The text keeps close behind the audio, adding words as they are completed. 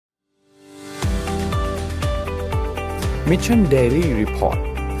Mission Daily Report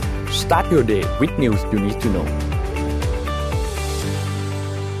Start your day with news you need to know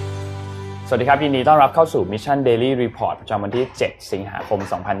สวัสดีครับยินดีต้อนรับเข้าสู่ Mission Daily Report ประจำวันที่7สิงหาคม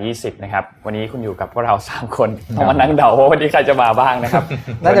2020นะครับวันนี้คุณอยู่กับพวกเรา3คนต้องมานั่งเดาว่าวันนี้ใครจะมาบ้างนะครับ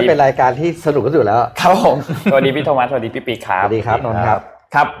น่าจะเป็นรายการที่สนุกที่สุดแล้วครับผมสวัสดีพี่โทมัสสวัสดีพี่ปิ๊กครับสวัสดีครับนนท์ครับ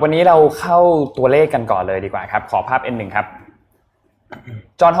ครับวันนี้เราเข้าตัวเลขกันก่อนเลยดีกว่าครับขอภาพ N1 ครับ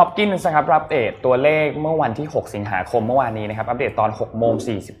จอห์นฮอปกินส์นะครับอัปเดตตัวเลขเมื่อวันที่6สิงหาคมเมื่อวานนี้นะครับอัปเดตตอน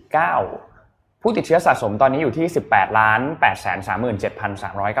 6:49 ผู้ติดเชื้อสะสมตอนนี้อยู่ที่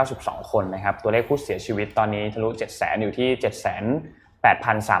 18,837,392 คนนะครับตัวเลขผู้เสียชีวิตตอนนี้ทะลุ 700,000 อยู่ที่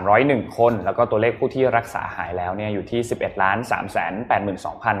 78,301 คนแล้วก็ตัวเลขผู้ที่รักษาหายแล้วเนี่ยอยู่ที่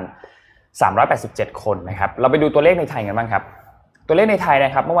 11,382,387 คนนะครับเราไปดูตัวเลขในไทยกันบ้างครับตัวเลขในไทยน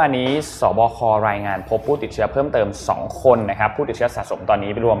ะครับเมื่อวานนี้สบครายงานพบผู้ติดเชื้อเพิ่มเติม2คนนะครับผู้ติดเชื้อสะสมตอน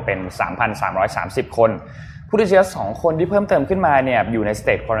นี้รวมเป็น 3,330 คนผู้ติดเชื้อ2คนที่เพิ่มเติมขึ้นมาเนี่ยอยู่ในสเต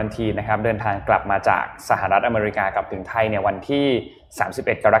ทควอรันทีนนะครับเดินทางกลับมาจากสหรัฐอเมริกากลับถึงไทยเนี่ยวันที่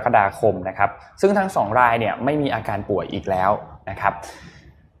31กรกฎาคมนะครับซึ่งทั้ง2รายเนี่ยไม่มีอาการป่วยอีกแล้วนะครับ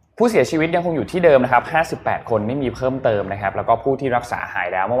ผู้เสียชีวิตยังคงอยู่ที่เดิมนะครับ58คนไม่มีเพิ่มเติมนะครับแล้วก็ผู้ที่รักษาหาย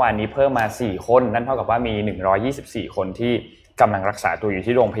แล้วเมื่อวานนี้เพิ่มมา4คนนั่นเท่ากับว่ามี124คนที่กำลังรักษาตัวอยู่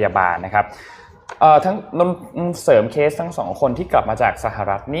ที่โรงพยาบาลนะครับทั้งเสริมเคสทั้ง2คนที่กลับมาจากสห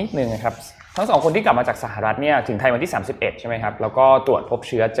รัฐนิดนึงนะครับทั้ง2คนที่กลับมาจากสหรัฐเนี่ยถึงไทยวันที่31ใช่ไหมครับแล้วก็ตรวจพบเ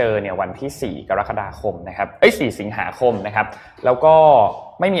ชื้อเจอเนี่ยวันที่4กรกฎาคมนะครับ4สิงหาคมนะครับแล้วก็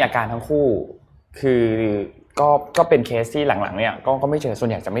ไม่มีอาการทั้งคู่คือก็เป็นเคสที่หลังๆเนี่ยก็ไม่เจอส่วน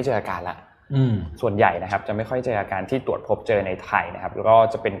ใหญ่จะไม่เจออาการละส่วนใหญ่นะครับจะไม่ค่อยเจออาการที่ตรวจพบเจอในไทยนะครับแล้วก็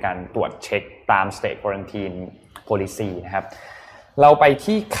จะเป็นการตรวจเช็คตาม State Quarantine Policy นะครับเราไป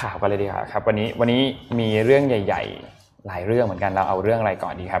ที่ข่าวกันเลยดีกว่าครับวันนี้มีเรื่องใหญ่ๆหลายเรื่องเหมือนกันเราเอาเรื่องอะไรก่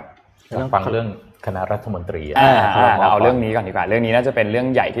อนดีครับฟังเรื่องคณะรัฐมนตรีเราเอาเรื่องนี้ก่อนดีกว่าเรื่องนี้น่าจะเป็นเรื่อง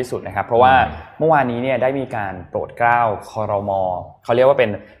ใหญ่ที่สุดนะครับเพราะว่าเมื่อวานนี้เนี่ยได้มีการโปรดเกล้าครม.เขาเรียกว่าเป็น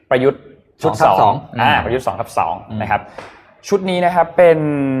ประยุทธ์ชุด2ประยุทธ์ 2/2 นะครับชุดนี้นะครับเป็น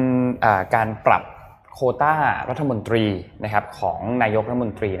การปรับโควต้ารัฐมนตรีนะครับของนายกรัฐม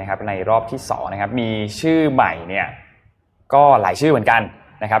นตรีนะครับในรอบที่2นะครับมีชื่อใหม่เนี่ยก็หลายชื่อเหมือนกัน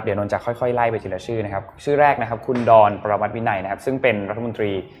นะครับเดี๋ยวนนท์จะค่อยๆไล่ไปทีละชื่อนะครับชื่อแรกนะครับคุณดอนปรมัตถ์วินัยนะครับซึ่งเป็นรัฐมนต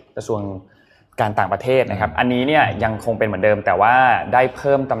รีกระทรวงการต่างประเทศนะครับอันนี้เนี่ยยังคงเป็นเหมือนเดิมแต่ว่าได้เ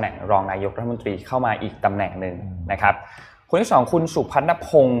พิ่มตำแหน่งรองนายกรัฐมนตรีเข้ามาอีกตำแหน่งนึงนะครับคนที่2คุณสุพัฒนพ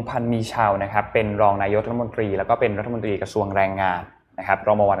งษ์พันมีชาวนะครับเป็นรองนายกรัฐมนตรีแล้วก็เป็นรัฐมนตรีกระทรวงแรงงานนะครับร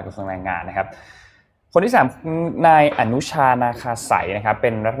มวกระทรวงแรงงานนะครับคนที่3นายอนุชานาคาใสนะครับเป็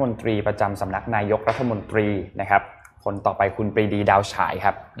นรัฐมนตรีประจำสำนักนายกรัฐมนตรีนะครับคนต่อไปคุณปรีดีดาวฉายค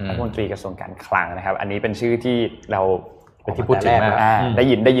รับรัฐมนตรีกระทรวงการคลังนะครับอันนี้เป็นชื่อที่เราเป็นที่พูดถึงมากได้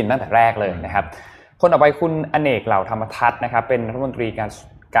ยินตั้งแต่แรกเลยนะครับคนต่อไปคุณอเนกเหล่าธรรมทัศน์นะครับเป็นรัฐมนตรี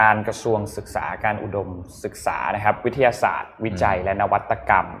การกระทรวงศึกษาการอุดมศึกษานะครับวิทยาศาสตร์วิจัยและนวัต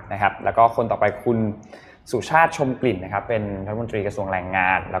กรรมนะครับแล้วก็คนต่อไปคุณสุชาติชมกลิ่นนะครับเป็นรัฐมนตรีกระทรวงแรงงา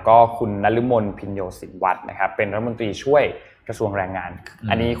นแล้วก็คุณนฤมลพิญโยศินวัฒน์นะครับเป็นรัฐมนตรีช่วยกระทรวงแรงงาน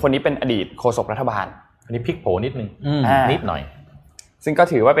อันนี้คนนี้เป็นอดีตโฆษกรัฐบาลอันนี้พลิกโผนิดนึงนิดหน่อยซึ่งก็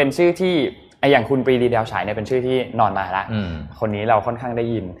ถือว่าเป็นชื่อที่อย่างคุณปรีดีดาวฉายเนี่ยเป็นชื่อที่นอนมาละคนนี้เราค่อนข้างได้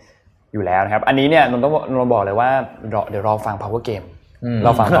ยินอยู่แล้วนะครับอันนี้เนี่ยนนท์บอกเลยว่าเดี๋ยวรอฟัง Power Game เร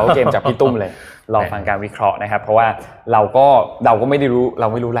าฟัง Power Game จากพี่ตุ้มเลยรอฟังการวิเคราะห์นะครับเพราะว่าเราก็ไม่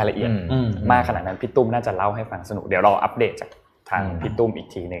รู้รายละเอียดมากขนาดนั้นพี่ตุ้มน่าจะเล่าให้ฟังสนุกเดี๋ยวรออัปเดตจากทางพี่ตุ้มอีก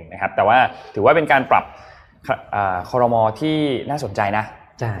ทีนึงนะครับแต่ว่าถือว่าเป็นการปรับครม.ที่น่าสนใจนะ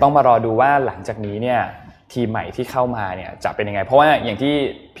ต้องมารอดูว่าหลังจากนี้เนี่ยทีมใหม่ที่เข้ามาเนี่ยจะเป็นยังไงเพราะว่าอย่างที่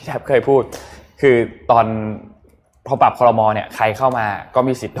พี่แทบเคยพูดคือตอนพอปรับครม.เนี่ยใครเข้ามาก็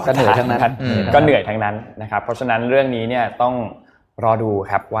มีสิทธิ์โดนด่าทั้งนั้นก็เหนื่อยทั้งนั้นนะครับเพราะฉะนั้นเรื่องนี้เนี่ยต้องรอดู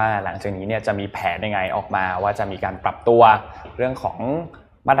ครับว่าหลังจากนี้เนี่ยจะมีแผนยังไงออกมาว่าจะมีการปรับตัวเรื่องของ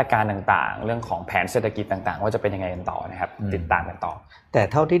มาตรการต่างๆเรื่องของแผนเศรษฐกิจต่างๆว่าจะเป็นยังไงกันต่อนะครับติดตามกันต่อแต่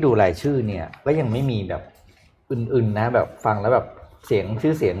เท่าที่ดูรายชื่อเนี่ยก็ยังไม่มีแบบอื่นๆนะแบบฟังแล้วแบบ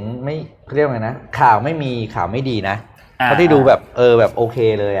ชื่อเสียงไม่เรียกว่าไงนะข่าวไม่มีข่าวไม่ดีนะเท่าที่ดูแบบแบบโอเค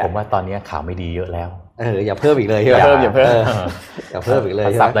เลยอ่ะผมว่าตอนนี้ข่าวไม่ดีเยอะแล้วอย่าเพิ่มอีกเลยอย่าเพิ่มอย่าเพิ่มอีกเลย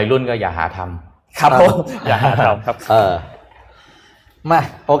สับวัยรุ่นก็อย่าหาทำครับผมอย่าหาทำครับมา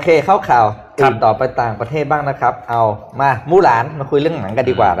โอเคเข้าข่าวต่อไปต่างประเทศบ้างนะครับเอามามู่หลานมาคุยเรื่องหนังกัน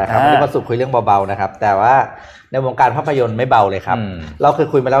ดีกว่านะครับวันนี้มาสุดคุยเรื่องเบาๆนะครับแต่ว่าในวงการภาพยนตร์ไม่เบาเลยครับเราเคย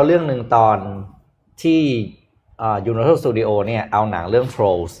คุยมาแล้วเรื่องนึงตอนที่Universal Studio เนี่ยเอาหนังเรื่อง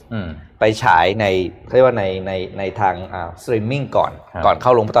Trolls ไปฉายในเรียกว่าในทางสตรีมมิ่งก่อนเข้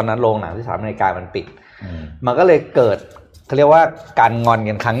าโรงตอนนั้นโรงหนังที่สหรัฐอเมริกามันปิดมันก็เลยเกิดเขาเรียกว่าการงอน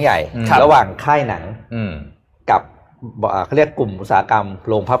กันครั้งใหญ่ระหว่างค่ายหนังกับ เขาเรียกกลุ่มอุตสาหกรรม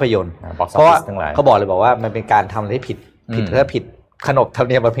โรงภาพยนตร์ box เพราะว่า office ทั้งหลาย เขาบอกเลยบอกว่ามันเป็นการทำอะไรที่ผิดเพื่อผิดขนบธรรม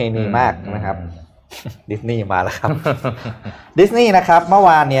เนียมประเพณีมากนะครับดิสนีย์มาแล้วครับ ดิสนีย์นะครับเมื่อว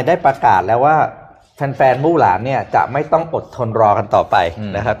านเนี่ยได้ประกาศแล้วว่าแฟนๆมู่หลานเนี่ยจะไม่ต้องอดทนรอกันต่อไป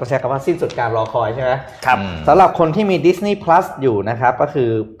นะครับต้องใช้คำว่าสิ้นสุดการรอคอยใช่ไหมครับสำหรับคนที่มี Disney Plus อยู่นะครับก็คือ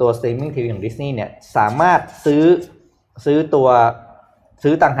ตัว Streaming TV ของ Disney เนี่ยสามารถ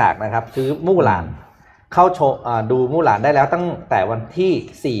ซื้อต่างหากนะครับซื้อมู่หลานเข้าชมดูมู่หลานได้แล้วตั้งแต่วัน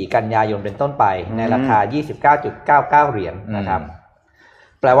ที่4กันยายนเป็นต้นไปในราคา 29.99 เหรียญนะครับ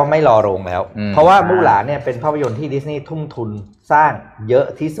แปลว่าไม่รอโรงแล้วเพราะว่ามู่หลานเนี่ยเป็นภาพยนตร์ที่ดิสนีย์ทุ่มทุนสร้างเยอะ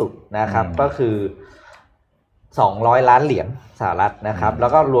ที่สุดนะครับก็คือ200 ล้านเหรียญสหรัฐนะครับแล้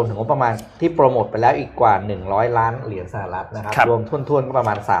วก็รวมถึงงบประมาณที่โปรโมทไปแล้วอีกกว่า100 ล้านเหรียญสหรัฐนะครับรวมทุ่นๆก็ประ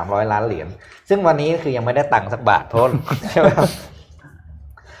มาณ300 ล้านเหรียญซึ่งวันนี้คือยังไม่ได้ตังค์สักบาทพ้นใช่ไหมครับ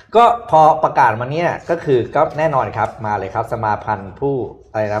ก็พอประกาศมาเนี่ยก็คือก็แน่นอนครับมาเลยครับสมาพันธ์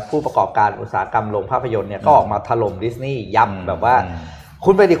ผู้ประกอบการอุตสาหกรรมโรงภาพยนตร์เนี่ยก็ออกมาถล่มดิสนีย์ย้ำแบบว่า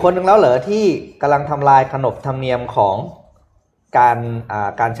คุณเป็นอีกคนหนึ่งแล้วเหรอที่กำลังทำลายขนบธรรมเนียมของ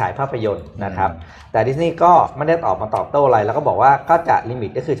การฉายภาพยนตร์นะครับแต่ดิสนีย์ก็ไม่ได้ออกมาตอบโต้อะไรแล้วก็บอกว่าก็จะลิมิ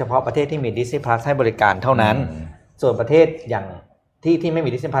ตก็คือเฉพาะประเทศที่มี Disney Plus ให้บริการเท่านั้นส่วนประเทศอย่างที่ไม่มี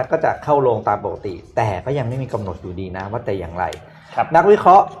Disney Plus ก็จะเข้าโรงตามปกติแต่ก็ยังไม่มีกำหนดอยู่ดีนะว่าแต่อย่างไรนักวิเคร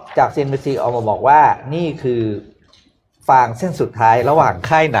าะห์จาก CNBC ออกมาบอกว่านี่คือฟางเส้นสุดท้ายระหว่าง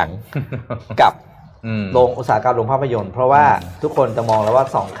ค่ายหนังกับโรงอุตสาหกรรมโรงภาพยนตร์เพราะว่าทุกคนจะมองแล้วว่า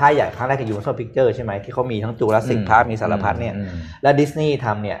2ค่ายใหญ่ครั้งแรกคือ Universal Pictures ใช่ไหมที่เขามีทั้งจูราสสิกพาร์คมีสารพัดเนี่ยและดิสนีย์ท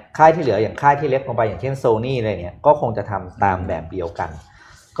ำเนี่ยค่ายที่เหลืออย่างค่ายที่เล็กลงไปอย่างเช่น Sony อะไรเนี่ยก็คงจะทำตามแบบเดียวกัน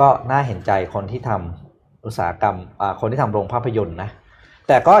ก็น่าเห็นใจคนที่ทำอุตสาหกรรมคนที่ทำโรงภาพยนตร์นะแ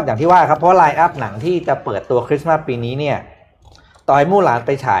ต่ก็อย่างที่ว่าครับเพราะไลน์อัพหนังที่จะเปิดตัวคริสต์มาสปีนี้เนี่ยต่อให้มู่หลานไ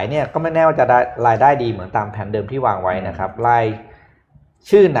ปฉายเนี่ยก็ไม่แน่ว่าจะได้รายได้ดีเหมือนตามแผนเดิมที่วางไว้นะครับ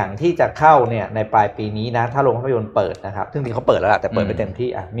ชื่อหนังที่จะเข้าเนี่ยในปลายปีนี้นะถ้าโรงภาพยนตร์เปิดนะครับซึ่งจริงเขาเปิดแล้วล่ะแต่เปิดไปเต็มที่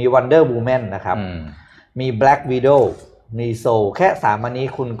มี Wonder Woman นะครับมี Black Widow มี Soul แค่3อันนี้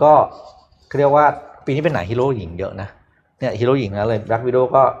คุณก็เรียกว่าปีนี้เป็นหนังฮีโร่หญิงเยอะนะเนี่ยฮีโร่หญิงนะเลย Black Widow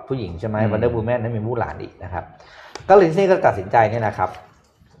ก็ผู้หญิงใช่ไหม Wonder Woman นั้นมีมู่หลานอีกนะครับก็เลยนี่ก็ตัดสินใจเนี่ยนะครับ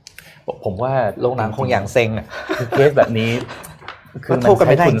ผมว่าโรงหนังคงอย่างเซ็งอ่ะคือเคสแบบนี้คือมันใ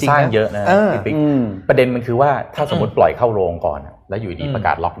ช้ทุนสร้างเยอะนะประเด็นมันคือว่าถ้าสมมติปล่อยเข้าโรงก่อนแล้วอยู่ดีประก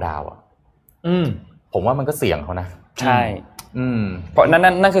าศล็อกดาวน์ผมว่ามันก็เสี่ยงเขานะใช่เพราะ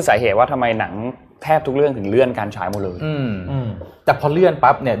นั่นคือสาเหตุว่าทำไมหนังแทบทุกเรื่องถึงเลื่อนการฉายหมดเลยแต่พอเลื่อน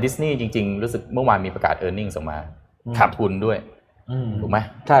ปั๊บเนี่ยดิสนีย์จริงๆรู้สึกเมื่อวานมีประกาศ earnings ออกมาขาดทุนด้วยถูกไหม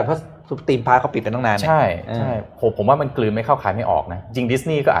ใช่เพราะธีมพาร์คเขาปิดไปตั้งนานใช่ใช่ผมว่ามันกลืนไม่เข้าคายไม่ออกนะจริงดิส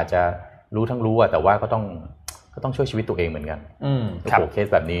นีย์ก็อาจจะรู้ทั้งรู้แต่ว่าก็ต้องช่วยชีวิตตัวเองเหมือนกันโอ้เคส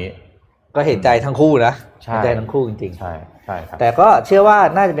แบบนี้ก็เห็นใจทั้งคู่นะเห็นใจทั้งคู่จริงๆใช่ครับแต่ก็เชื่อว่า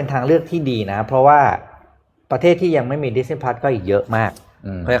น่าจะเป็นทางเลือกที่ดีนะเพราะว่าประเทศที่ยังไม่มี Disney Plus ก็อีกเยอะมาก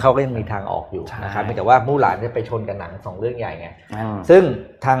เพราะเขาก็ยังมีทางออกอยู่นะครับแต่ว่ามู่หลานจะไปชนกันหนัง2เรื่องใหญ่ไงซึ่ง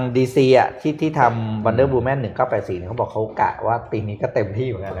ทาง DC อ่ะที่ทำ Wonder Woman 1984เขาบอกเขากะว่าปีนี้ก็เต็มที่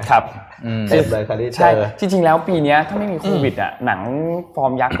เหมือนกันนะครับเต็มเลยใช่จริงๆแล้วปีนี้ถ้าไม่มีโควิดอ่ะหนังฟอร์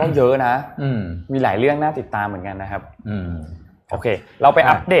มยักษ์ก็เยอะนะมีหลายเรื่องน่าติดตามเหมือนกันนะครับโอเคเราไป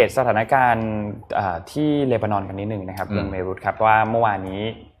อัปเดตสถานการณ์ที่เลบานอนกันนิดนึงนะครับเมืองเบรุตครับว่าเมื่อวานนี้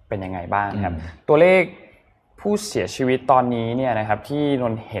เป็นยังไงบ้างครับตัวเลขผู้เสียชีวิตตอนนี้เนี่ยนะครับที่น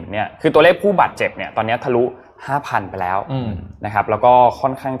นเห็นเนี่ยคือตัวเลขผู้บาดเจ็บเนี่ยตอนนี้ทะลุ 5,000 ไปแล้วนะครับแล้วก็ค่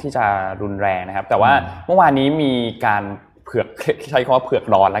อนข้างที่จะรุนแรงนะครับแต่ว่าเมื่อวานนี้มีการใช้คำว่าเผือก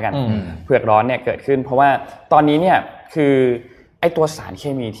ร้อนแล้วกันเผือกร้อนเนี่ยเกิดขึ้นเพราะว่าตอนนี้เนี่ยคือไอตัวสารเค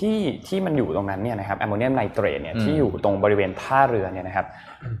มีที่มันอยู่ตรงนั้นเนี่ยนะครับแอมโมเนียมไนเตรตเนี่ยที่อยู่ตรงบริเวณท่าเรือเนี่ยนะครับ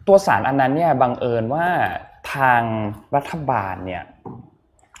ตัวสารอันนั้นเนี่ยบังเอิญว่าทางรัฐบาลเนี่ย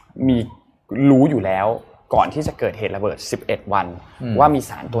มีรู้อยู่แล้วก่อนที่จะเกิดเหตุระเบิด11วันว่ามี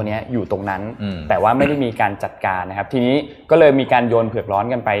สารตัวนี้อยู่ตรงนั้นแต่ว่าไม่ได้มีการจัดการนะครับทีนี้ก็เลยมีการโยนเผือกร้อน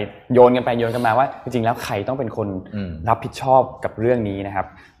กันไปโยนกันมาว่าจริงๆแล้วใครต้องเป็นคนรับผิดชอบกับเรื่องนี้นะครับ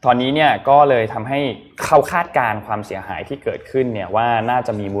ตอนนี้เนี่ยก็เลยทำให้เขาคาดการณ์ความเสียหายที่เกิดขึ้นเนี่ยว่าน่าจ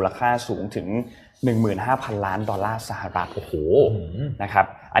ะมีมูลค่าสูงถึง 15,000 ล้านดอลลาร์สหรัฐโอ้โหนะครับ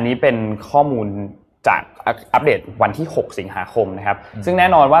อันนี้เป็นข้อมูลจากอัปเดตวันที่6สิงหาคมนะครับซึ่งแน่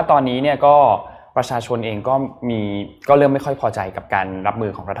นอนว่าตอนนี้เนี่ยก็ประชาชนเองก็เริ่มไม่ค่อยพอใจกับการรับมื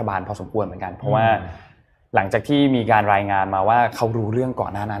อของรัฐบาลพอสมควรเหมือนกันเพราะว่าหลังจากที่มีการรายงานมาว่าเขารู้เรื่องก่อ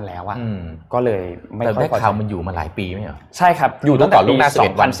นหน้านั้นแล้วอ่ะก็เลยไม่ค่อยพอใจแต่ข่าวมันอยู่มาหลายปีไม่เหรอใช่ครับอยู่ตั้งแต่ปี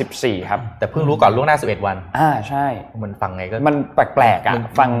2014ครับแต่เพิ่งรู้ก่อนล่วงหน้า11วันใช่มันฟังไงก็มันแปลกๆอ่ะ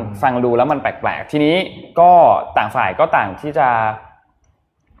ฟังดูแล้วมันแปลกๆทีนี้ก็ต่างฝ่ายก็ต่างที่จะ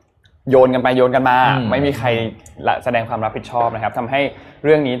โยนกันไปโยนกันมาไม่มีใครแสดงความรับผิดชอบนะครับทำให้เ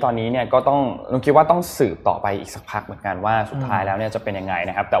รื่องนี้ตอนนี้เนี่ยก็ต้องคิดว่าต้องสืบต่อไปอีกสักพักเหมือนกันว่าสุดท้ายแล้วเนี่ยจะเป็นยังไง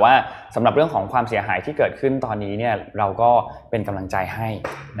นะครับแต่ว่าสำหรับเรื่องของความเสียหายที่เกิดขึ้นตอนนี้เนี่ยเราก็เป็นกำลังใจให้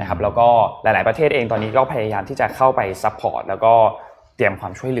นะครับแล้วก็หลายๆประเทศเองตอนนี้ก็พยายามที่จะเข้าไปซัพพอร์ตแล้วก็เตรียมควา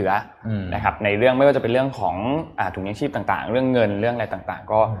มช่วยเหลือนะครับในเรื่องไม่ว่าจะเป็นเรื่องของถุงยังชีพต่างๆเรื่องเงินเรื่องอะไรต่าง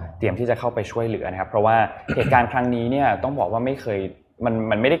ๆก็เตรียมที่จะเข้าไปช่วยเหลือนะครับเพราะว่าเหตุการณ์ครั้งนี้เนี่ยต้องบอกว่าไม่เคย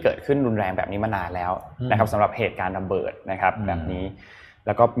มันไม่ได้เกิดขึ้นรุนแรงแบบนี้มานานแล้วนะครับสำหรับเหตุการณ์ระเบิดนะครับแบบนี้แ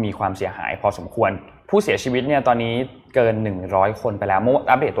ล้วก็มีความเสียหายพอสมควรผู้เสียชีวิตเนี่ยตอนนี้เกิน100คนไปแล้ว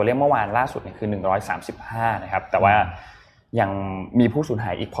อัปเดตตัวเลขเมื่อวานล่าสุดเนี่ยคือ135นะครับแต่ว่ายังมีผู้สูญห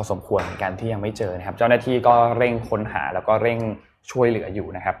ายอีกพอสมควรเหมือนกันที่ยังไม่เจอนะครับเจ้าหน้าที่ก็เร่งค้นหาแล้วก็เร่งช่วยเหลืออยู่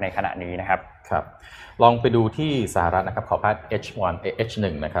นะครับในขณะนี้นะครับครับลองไปดูที่สหรัฐนะครับขอพาด H1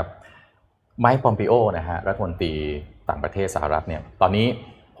 นะครับไมค์ ปอมปิโอนะฮะรัฐมนตรีต่างประเทศสหรัฐเนี่ยตอนนี้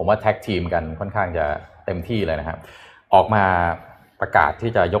ผมว่าแท็กทีมกันค่อนข้างจะเต็มที่เลยนะครับออกมาประกาศ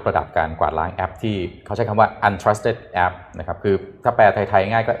ที่จะยกระดับการกวาดล้างแอปที่เขาใช้คำว่า untrusted app นะครับคือถ้าแปลไทย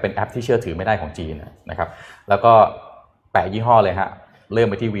ๆง่ายก็เป็นแอปที่เชื่อถือไม่ได้ของจีนนะครับแล้วก็แปะยี่ห้อเลยฮะเริ่ม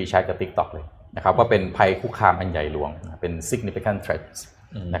ไปที่ WeChat กับ TikTok เลยนะครับว่าเป็นภัยคุกคามอันใหญ่หลวงเป็น significant threat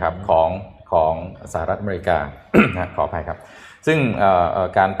นะครับของสหรัฐอเมริกา นะขออภัยครับซึ่ง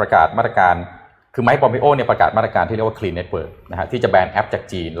การประกาศมาตรการคือไมค์ ปอมปิโอเนี่ยประกาศมาตรการที่เรียกว่า Clean Network นะฮะที่จะแบนแอปจาก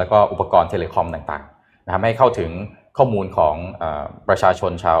จีนแล้วก็อุปกรณ์เทเลคอมต่างๆนะให้เข้าถึงข้อมูลของประชาช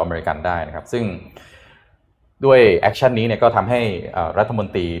นชาวอเมริกันได้นะครับซึ่งด้วยแอคชั่นนี้เนี่ยก็ทำให้รัฐมน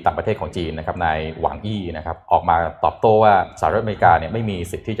ตรีต่างประเทศของจีนนะครับนายหวังอี้นะครับออกมาตอบโต้ว่าสหรัฐอเมริกาเนี่ยไม่มี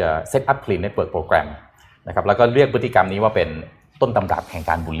สิทธิ์ที่จะ set up Clean Network Program นะครับแล้วก็เรียกพฤติกรรมนี้ว่าเป็นต้นตำรับแห่ง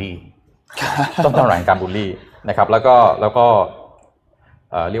การบูลลี่ ต้นตำรับแห่งการบูลลี่นะครับแล้วก็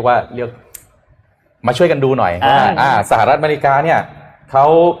เรียกมาช่วยกันดูหน่อยสหรัฐอเมริกาเนี่ยเขา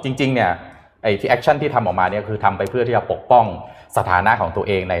จริงๆเนี่ยไอ้ที่แอคชั่นที่ทำออกมาเนี่ยคือทำไปเพื่อที่จะปกป้องสถานะของตัว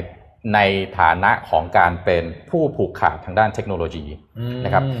เองในฐานะของการเป็นผู้ผูกขาดทางด้านเทคโนโลยีน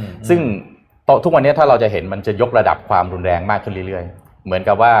ะครับซึ่งทุกวันนี้ถ้าเราจะเห็นมันจะยกระดับความรุนแรงมากขึ้นเรื่อยๆเหมือน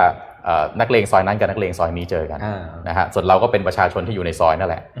กับว่านักเลงซอยนั้นกับนักเลงซอยนี้เจอกันนะฮะส่วนเราก็เป็นประชาชนที่อยู่ในซอยนั่น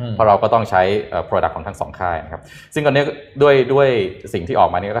แหละเพราะเราก็ต้องใช้ product ของทั้งสองค่ายนะครับซึ่งตอนนี้ด้วยสิ่งที่ออก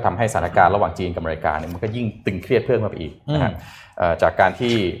มานี่ก็ทำให้สถานการณ์ระหว่างจีนกับอเมริกาเนี่ยมันก็ยิ่งตึงเครียดเพิ่มมาไปอีกนะฮะจากการ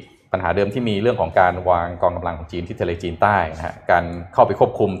ที่ปัญหาเดิมที่มีเรื่องของการวางกองกำลังของจีนที่ทะเลจีนใต้นะฮะการเข้าไปคว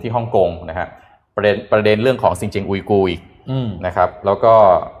บคุมที่ฮ่องกงนะฮะประเด็นเรื่องของซินเจียงอุยกูร์อีกนะครับแล้วก็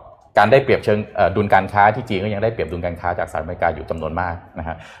การได้เปรียบเชิงดุลการค้าที่จีนก็ยังได้เปรียบดุลการค้าจากสหรัฐอเมริกาอยู่จำนวนมากนะฮ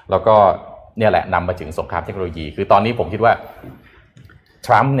ะแล้วก็เนี่ยแหละนำมาถึงสงครามเทคโนโลยีคือตอนนี้ผมคิดว่าท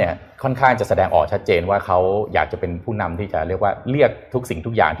รัมป์เนี่ยค่อนข้างจะแสดงออกชัดเจนว่าเขาอยากจะเป็นผู้นำที่จะเรียกว่าเรียกทุกสิ่ง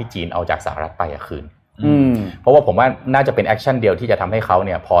ทุกอย่างที่จีนเอาจากสหรัฐไปคืนเพราะว่าผมว่าน่าจะเป็นแอคชั่นเดียวที่จะทำให้เขาเ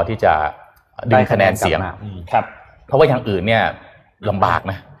นี่ยพอที่จะดึงคะแนนเสียงครับเพราะว่าอย่างอื่นเนี่ยลำบาก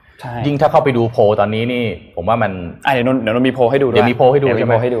นะยิ่งถ้าเข้าไปดูโพลตอนนี้นี่ผมว่ามันเดี๋ยวนนมีโพลให้ดูด้วยเดี๋ยวมีโพลให้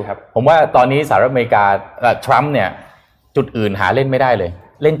ดูครับผมว่าตอนนี้สหรัฐอเมริกาทรัมป์เนี่ยจุดอื่นหาเล่นไม่ได้เลย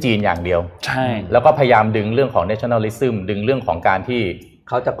เล่นจีนอย่างเดียวใช่แล้วก็พยายามดึงเรื่องของ nationalism ดึงเรื่องของการที่เ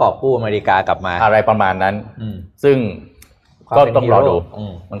ขาจะกอบกู้อเมริกากลับมาอะไรประมาณนั้นซึ่งก็ต้องรอดู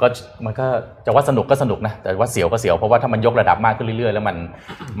มันก็จะว่าสนุกก็สนุกนะแต่ว่าเสียวก็เสียวเพราะว่าถ้ามันยกระดับมากขึ้นเรื่อยๆแล้ว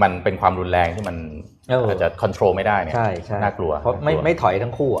มันเป็นความรุนแรงที่มันอาจจะควบคุมไม่ได้เนี่ยน่ากลัวเพราะไม่ถอย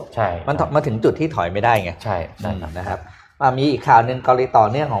ทั้งคู่ใช่มันมาถึงจุดที่ถอยไม่ได้ไงใช่นะครับมีอีกข่าวนึงกรณีต่อ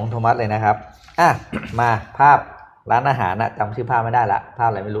เนื่องของโทมัสเลยนะครับมาภาพร้านอาหารจำชื่อภาพไม่ได้ละภาพ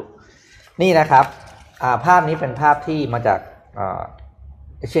อะไรไม่รู้นี่นะครับภาพนี้เป็นภาพที่มาจาก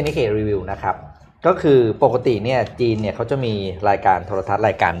Asian Nikkei Review นะครับก็คือปกติเนี่ยจีนเนี่ยเขาจะมีรายการโทรทัศน์ร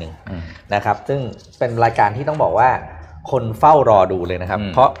ายการหนึ่งนะครับซึ่งเป็นรายการที่ต้องบอกว่าคนเฝ้ารอดูเลยนะครับ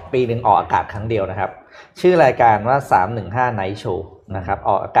เพราะปีนึงออกอากาศครั้งเดียวนะครับชื่อรายการว่า315 Night Show นะครับอ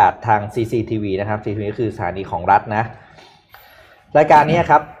อกอากาศทาง CCTV นะครับ CCTV ก็คือสถานีของรัฐนะรายการนี้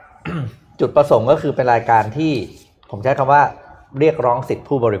ครับ จุดประสงค์ก็คือเป็นรายการที่ผมใช้คำว่าเรียกร้องสิทธิ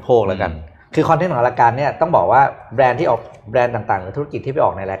ผู้บริโภคแล้วกันคือคอนเทนต์ของรายการเนี่ยต้องบอกว่าแบรนด์ที่ออกแบรนด์ต่างๆหรือธุรกิจที่ไปอ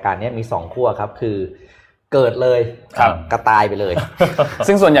อกในรายการนี้มี2ขั้วครับคือเกิดเลยกระตายไปเลย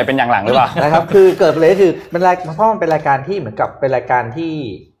ซึ่งส่วนใหญ่เป็นอย่างหลังหรือเปล่านะครับคือเกิดไปเลยคือเป็นเพราะมันเป็นรายการที่เหมือนกับเป็นรายการที่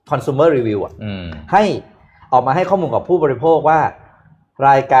consumer review ให้ออกมาให้ข้อมูลกับผู้บริโภคว่า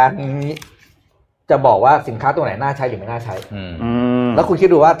รายการนี้จะบอกว่าสินค้าตัวไหนน่าใช้หรือไม่น่าใช้แล้วคุณคิด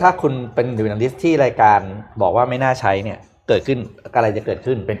ดูว่าถ้าคุณเป็นดูนันดิสที่รายการบอกว่าไม่น่าใช้เนี่ยเกิดขึ้นอะไรจะเกิด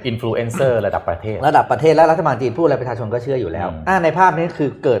ขึ้นเป็นอินฟลูเอนเซอร์ระดับประเทศและรัฐบาลจีนพูดอะไรประชาชนก็เชื่ออยู่แล้วในภาพนี้คือ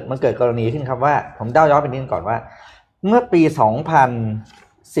มันเกิดกรณีขึ้นครับว่าผมเล่าย้อนไปนิดนึงก่อนว่าเมื่อปี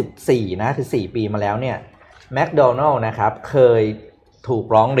2014นะคือ4ปีมาแล้วเนี่ยแมคโดนัลด์นะครับเคยถูก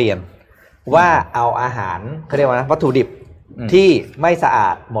ร้องเรียน ว่าเอาอาหารเขาเรียกว่านะวัตถุดิบที่ไม่สะอา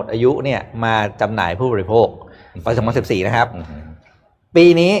ดหมดอายุเนี่ยมาจำหน่ายผู้บริโภคปี 2014 นะครับปี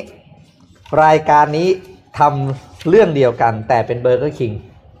นี้รายการนี้ทำเรื่องเดียวกันแต่เป็นเบอร์เกอร์คิง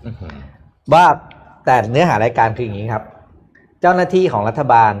ว่าแต่เนื้อหารายการคืออย่างนี้ครับเจ้าหน้าที่ของรัฐ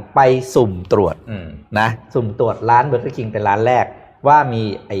บาลไปสุ่มตรวจนะสุ่มตรวจร้านเบอร์เกอร์คิงเป็นร้านแรกว่ามี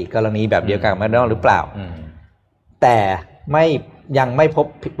ไอ้กรณีแบบเดียวกันกับแมคโดนัลด์หรือเปล่าแต่ยังไม่พบ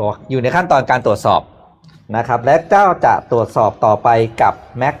บอกอยู่ในขั้นตอนการตรวจสอบนะครับและเจ้าจะตรวจสอบต่อไปกับ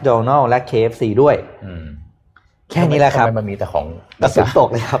แมคโดนัลด์และ KFC ด้วยแค่นี้แหละครับมันมีแต่ของกระสุนตก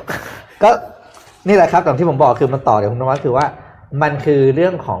เลยครับก็นี่แหละครับอย่างที่ผมบอกคือมันต่อเดี๋ยวคุณนวัดคือว่ามันคือเรื่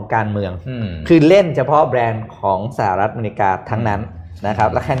องของการเมืองคือเล่นเฉพาะแบรนด์ของสหรัฐอเมริกาทั้งนั้นนะครับ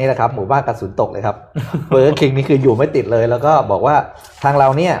และแค่นี้แหละครับหมู่บ้านกระสุนตกเลยครับเบอร์เกอร์คิงนี่คืออยู่ไม่ติดเลยแล้วก็บอกว่าทางเรา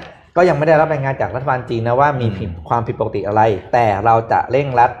เนี่ยก็ยังไม่ได้รับรายงานจากรัฐบาลจีนนะว่ามีความผิดปกติอะไรแต่เราจะเร่ง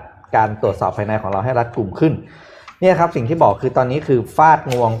รัดการตรวจสอบภายในของเราให้รัดกุมขึ้นเนี่ยครับสิ่งที่บอกคือตอนนี้คือฟาด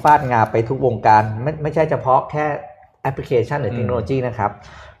งวงฟาดงาไปทุกวงการไม่ใช่เฉพาะแค่แอปพลิเคชันหรือเทคโนโลยีนะครับ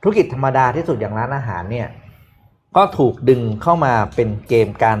ธุรกิจธรรมดาที่สุดอย่างร้านอาหารเนี่ยก็ถูกดึงเข้ามาเป็นเกม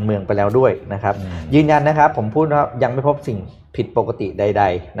การเมืองไปแล้วด้วยนะครับยืนยันนะครับผมพูดว่ายังไม่พบสิ่งผิดปกติใด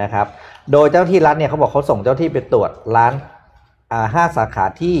ๆนะครับโดยเจ้าที่รัฐเนี่ยเขาบอกเขาส่งเจ้าที่ไปตรวจร้าน5 สาขา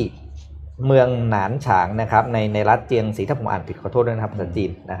ที่เมืองหนานฉางนะครับในรัฐเจียงสีถ้าผมอ่านผิดขอโทษด้วยนะครับภาษาจี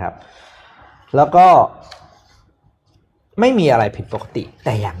นนะครับแล้วก็ไม่มีอะไรผิดปกติแ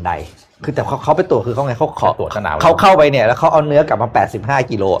ต่อย่างใดคือแต่เขาไปตรวจคือเขาไงเขาขอตรวจสนามเขาเข้าไปเนี่ยแล้วเขาเอาเนื้อกลับมา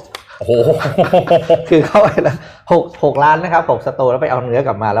85 กิโลโอ้โหคือเข้าไปแล้ว6 ล้านนะครับ6 สโตร์แล้วไปเอาเนื้อก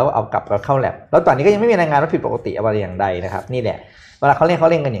ลับมาแล้วเอากลับเข้าแลบแล้วตอนนี้ก็ยังไม่มีรายงานว่าผิดปกติอะไรอย่างใดนะครับนี่แหละเวลาเขาเล่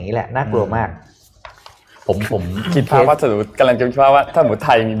นกันอย่างนี้แหละน่ากลัวมากผมคิดภาพว่าสมมติกำลังจะคิดว่าถ้าสมมติไท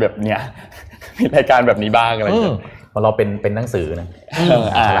ยมีแบบเนี้ยมีรายการแบบนี้บ้างอะไรอย่างเงี้ยเราเป็นหนังสือนะ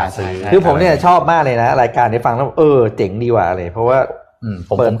คือผมเนี่ยชอบมากเลยนะรายการที่ฟังแล้วเจ๋งดีว่ะอะไรเพราะว่า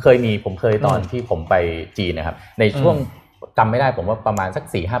ผมเคยตอนที่ผมไปจีนนะครับในช่วงจำไม่ได้ผมว่าประมาณสัก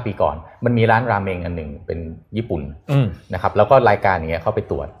 4-5 ปีก่อนมันมีร้านราเมงอันหนึ่งเป็นญี่ปุ่นนะครับแล้วก็รายการอย่างเงี้ยเข้าไป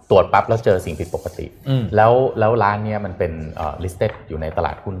ตรวจปั๊บแล้วเจอสิ่งผิดปกติแล้วร้านเนี้ยมันเป็นlisted อยู่ในตล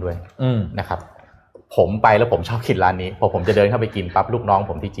าดหุ้นด้วยนะครับผมไปแล้วผมชอบกินร้านนี้พอผมจะเดินเข้าไปกินปั๊บลูกน้อง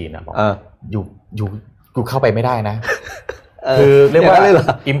ผมที่จีนนะบอกอยู่เข้าไปไม่ได้นะคือเรียกว่า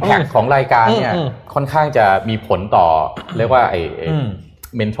impact ของรายการเนี่ยค่อนข้างจะมีผลต่อเรียกว่าไอ้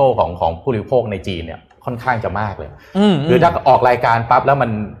mental ของผู้บริโภคในจีนเนี่ยค่อนข้างจะมากเลยคือถ้าออกรายการปั๊บแล้วมัน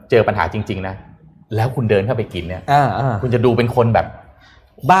เจอปัญหาจริงๆนะแล้วคุณเดินเข้าไปกินเนี่ยคุณจะดูเป็นคนแบบ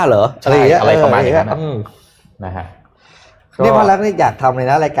บ้าเหรออะไรประมาณนี้นะฮะนี่พอแล้วนี่อยากทำเลย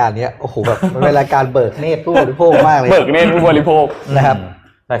นะรายการนี้โอ้โหแบบมันเป็นรายการเบิกเนตรผู้บริโภคมากเลยเบิกเนตรผู้บริโภคนะครับ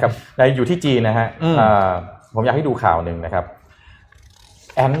นะครับอยู่ที่จีนนะฮะผมอยากให้ดูข่าวหนึ่งนะครับ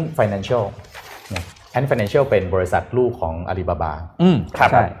Ant Financial Ant Financial เป็นบริษัทลูกของ Alibaba ครั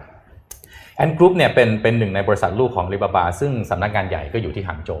บ Ant Group เนี่ยเป็นหนึ่งในบริษัทลูกของ Alibaba ซึ่งสำนักงานใหญ่ก็อยู่ที่ห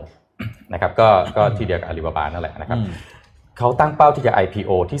างโจวนะครับก็ที่เดียวกับ Alibaba นั่นแหละนะครับเขาตั้งเป้าที่จะ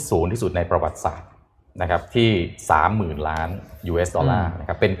IPO ที่สูงที่สุดในประวัติศาสตร์นะครับที่ 30,000 ล้าน US ดอลลาร์นะค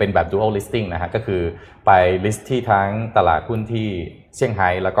รับเป็นแบบ dual listing นะฮะก็คือไป list ที่ทั้งตลาดหุ้นที่เซี่ยงไฮ้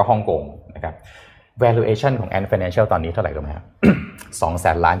แล้วก็ฮ่องกงนะครับ valuation ของ Ant Financial ตอนนี้เท่าไหร่รู้ไหมครับ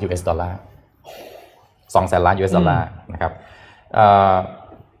 200,000 ล้าน US ดอลลาร์ 200,000 ล้าน US ดอลลาร์นะครับ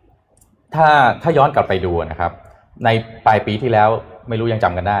ถ้าย้อนกลับไปดูนะครับในปลายปีที่แล้วไม่รู้ยังจ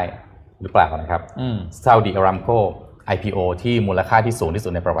ำกันได้หรือเปล่านะครับSaudi Aramco IPO ที่มูลค่าที่สูงที่สุ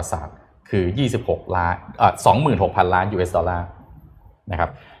ดในประวัติศาสตร์คือ26,000 ล้าน US ดอลลาร์นะครับ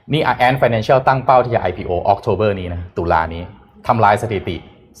นี่ Ant Financial ตั้งเป้าที่จะ IPO October นี้นะตุลานี้ทำลายสถิติ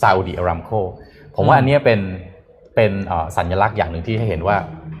Saudi Aramco ผมว่าอันนี้เป็นสัญลักษณ์อย่างหนึ่งที่ให้เห็นว่า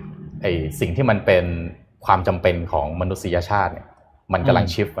ไอ้สิ่งที่มันเป็นความจำเป็นของมนุษยชาติเนี่ยมันกำลัง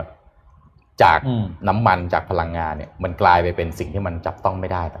ชิฟต์จากน้ำมันจากพลังงานเนี่ยมันกลายไปเป็นสิ่งที่มันจับต้องไม่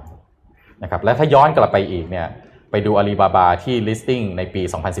ได้นะครับและถ้าย้อนกลับไปอีกเนี่ยไปดู Alibaba ที่ listing ในปี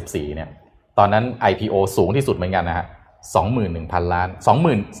 2014 เนี่ยตอนนั้น IPO สูงที่สุดเหมือนกันนะฮะ 21,000 ล้าน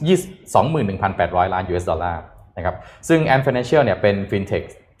 21,800 ล้าน US ดอลลาร์นะครับซึ่ง Ant Financial เนี่ยเป็น fintech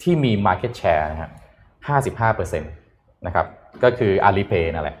ที่มี market share นะฮะ 55% นะครับก็คือ Alipay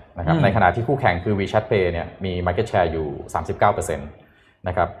นั่นแหละนะครับในขณะที่คู่แข่งคือ WeChat Pay เนี่ยมี market share อยู่ 39% น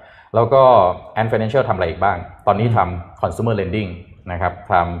ะครับแล้วก็ Ant Financial ทำอะไรอีกบ้างตอนนี้ทำ consumer lending นะครับ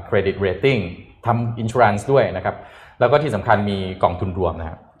ทำ credit ratingทำ insurance ด้วยนะครับแล้วก็ที่สำคัญมีกองทุนรวมนะ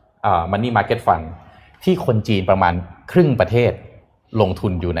ครับMoney Market Fund ที่คนจีนประมาณครึ่งประเทศลงทุ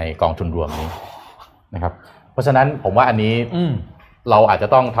นอยู่ในกองทุนรวมนี้นะครับเพราะฉะนั้นผมว่าอันนี้เราอาจจะ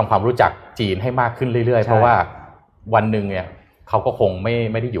ต้องทำความรู้จักจีนให้มากขึ้นเรื่อยๆเพราะว่าวันหนึ่งเนี่ย เขาก็คงไ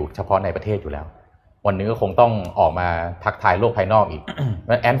ม่ได้อยู่เฉพาะในประเทศอยู่แล้ววันนึงก็คงต้องออกมาทักทายโลกภายนอกอีก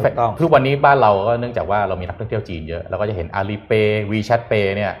คือวันนี้บ้านเราก็เนื่องจากว่าเรามีนักท่องเที่ยวจีนเยอะเราก็จะเห็น Alipay WeChat Pay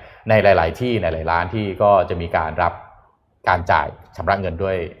เนี่ยในหลายๆที่ในหลายร้านที่ก็จะมีการรับการจ่ายชำระเงินด้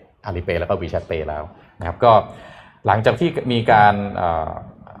วย Alipay แล้วก็ WeChat Pay แล้วนะครับก็หลังจากที่มีการ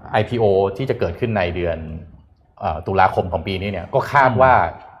IPO ที่จะเกิดขึ้นในเดือนตุลาคมของปีนี้เนี่ยก็คาดว่า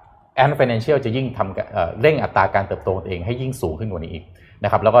Ant Financial จะยิ่งทำเร่งอัตราการเติบโตตัวเองให้ยิ่งสูงขึ้นกว่านี้อีกน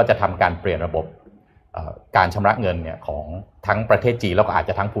ะครับแล้วก็จะทำการเปลี่ยนระบบการชำระเงินเนี่ยของทั้งประเทศจีนแล้วก็อาจ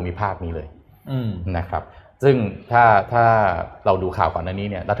จะทั้งภูมิภาคนี้เลยนะครับซึ่งถ้าเราดูข่าวก่อนหน้านี้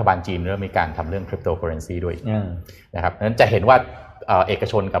เนี่ยรัฐบาลจีนเริ่มมีการทำเรื่องคริปโตเคอเรนซีด้วยนะครับนั้นจะเห็นว่าเอก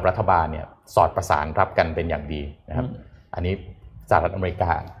ชนกับรัฐบาลเนี่ยสอดประสานรับกันเป็นอย่างดีนะครับอันนี้สหรัฐอเมริก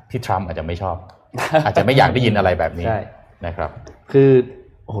าที่ทรัมป์อาจจะไม่ชอบ อาจจะไม่อยากได้ยินอะไรแบบนี้นะครับคือ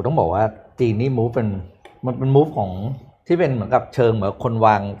โอ้โหต้องบอกว่าจีนนี่มันเป็นมูฟของที่เป็นเหมือนกับเชิงเหมือนคนว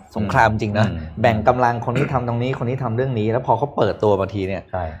างสงครามจริงนะแบ่งกำลังคนนี้ทำตรงนี้คนนี้ทำเรื่องนี้แล้วพอเขาเปิดตัวบางทีเนี่ย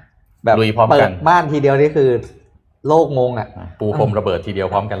แบบเปิดบ้านทีเดียวนี่คือโลกงงอ่ะปูพรมระเบิดทีเดียว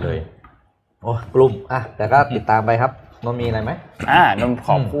พร้อมกันเลยโอ้กลุ่มแต่ก็ติดตามไปครับนนมีอะไรไหมนนข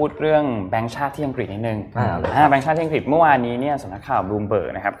อพูดเรื่องแบงก์ชาติที่อังกฤษนิดนึงแบงก์ชาติที่อังกฤษเมื่อวานนี้เนี่ยสำนักข่าวบลูมเบิร์ก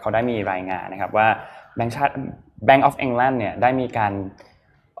นะครับเขาได้มีรายงานนะครับว่าแบงก์ชาติ Bank of England เนี่ยได้มีการ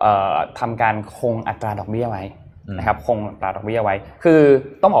ทำการคงอัตราดอกเบี้ยไว้นะครับคงอัตราดอกเบี้ยไว้คือ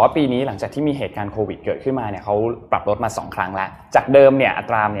ต้องบอกว่าปีนี้หลังจากที่มีเหตุการณ์โควิดเกิดขึ้นมาเนี่ยเขาปรับลดมา2ครั้งแล้วจากเดิมเนี่ยอั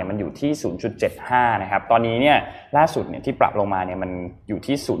ตราเนี่ยมันอยู่ที่ 0.75 นะครับตอนนี้เนี่ยล่าสุดเนี่ยที่ปรับลงมาเนี่ยมันอยู่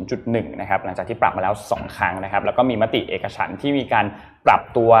ที่ 0.1 นะครับหลังจากที่ปรับมาแล้ว2ครั้งนะครับแล้วก็มีมติเอกฉันท์ที่มีการปรับ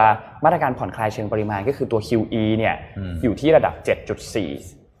ตัวมาตรการผ่อนคลายเชิงปริมาณก็คือตัว QE เนี่ยอยู่ที่ระดับ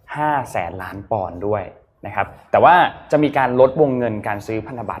 7.45 แสนล้านปอนด์ด้วยนะครับแต่ว่าจะมีการลดวงเงินการซื้อ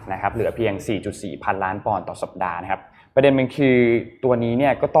พันธบัตรนะครับเหลือเพียง 4.4 พันล้านปอนด์ต่อสัปดาห์นะครับประเด็นมันคือตัวนี้เนี่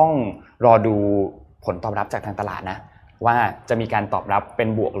ยก็ต้องรอดูผลตอบรับจากทางตลาดนะว่าจะมีการตอบรับเป็น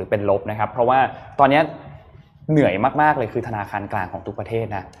บวกหรือเป็นลบนะครับเพราะว่าตอนนี้เหนื่อยมากๆเลยคือธนาคารกลางของทุกประเทศ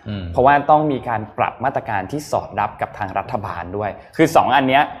นะเพราะว่าต้องมีการปรับมาตรการที่สอดรับกับทางรัฐบาลด้วยคือ2อัน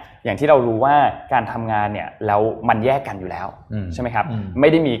เนี้ยอย่างที่เรารู้ว่าการทำงานเนี่ยแล้วมันแยกกันอยู่แล้วใช่ไหมครับไม่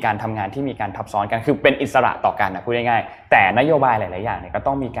ได้มีการทำงานที่มีการทับซ้อนกันคือเป็นอิสระต่อกันนะพูดง่ายๆแต่นโยบายหลายๆอย่างเนี่ยก็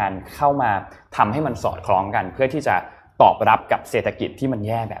ต้องมีการเข้ามาทำให้มันสอดคล้องกันเพื่อที่จะตอบรับกับเศรษฐกิจที่มันแ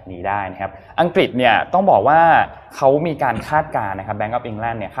ย่แบบนี้ได้นะครับอังกฤษเนี่ยต้องบอกว่าเขามีการคาดการณ์นะครับ Bank of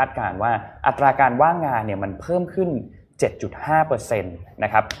England เนี่ยคาดการณ์ว่าอัตราการว่างงานเนี่ยมันเพิ่มขึ้น 7.5% น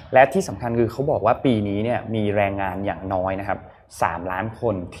ะครับและที่สำคัญคือเขาบอกว่าปีนี้เนี่ยมีแรงงานอย่างน้อยนะครับ3 ล้านค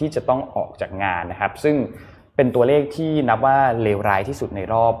นที่จะต้องออกจากงานนะครับซึ่งเป็นตัวเลขที่นับว่าเลวร้ายที่สุดใน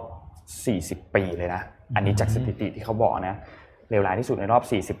รอบ40ปีเลยนะอันนี้จากสถิติที่เขาบอกนะเลวร้ายที่สุดในรอ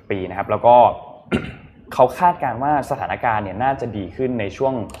บ40ปีนะครับแล้วก็เขาคาดการณ์ว่าสถานการณ์เนี่ยน่าจะดีขึ้นในช่ว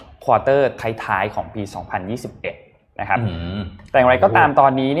งควอเตอร์ท้ายๆของปี 2021 นะครับแต่อย่างไรก็ตามตอ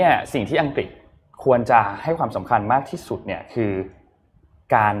นนี้เนี่ยสิ่งที่อังกฤษควรจะให้ความสำคัญมากที่สุดเนี่ยคือ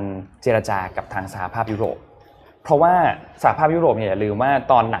การเจรจากับทางสหภาพยุโรปเพราะว่าสหภาพยุโรปเนี่ยอย่าลืมว่า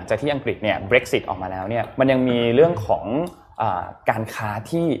ตอนหลังจากที่อังกฤษเนี่ย Brexit ออกมาแล้วเนี่ยมันยังมีเรื่องของการค้า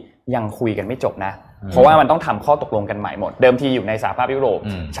ที่ยังคุยกันไม่จบนะเพราะว่ามันต้องทำข้อตกลงกันใหม่หมดเดิมทีอยู่ในสหภาพยุโรป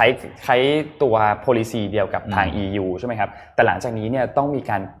ใช้ตัว policy เดียวกับทาง EU ใช่ไหมครับแต่หลังจากนี้เนี่ยต้องมี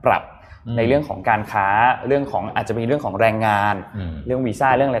การปรับในเรื่องของการค้าเรื่องของอาจจะมีเรื่องของแรงงานเรื่องวีซ่า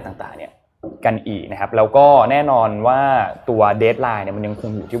เรื่องอะไรต่างๆเนี่ยกันอีกนะครับแล้วก็แน่นอนว่าตัวเดดไลน์เนี่ยมันยังคง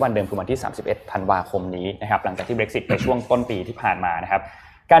อยู่ที่วันเดิมคือวันที่31ธันวาคมนี้นะครับหลังจากที่ Brexit ไปช่วงต้นปีที่ผ่านมานะครับ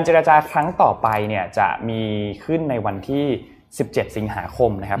การเจรจาครั้งต่อไปเนี่ยจะมีขึ้นในวันที่17สิงหาค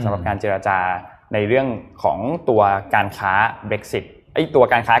มนะครับสำหรับการเจรจาในเรื่องของตัวการค้า Brexit ตัว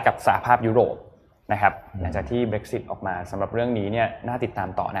การค้ากับสหภาพยุโรปนะครับหลังจากที่ Brexit ออกมาสำหรับเรื่องนี้เนี่ยน่าติดตาม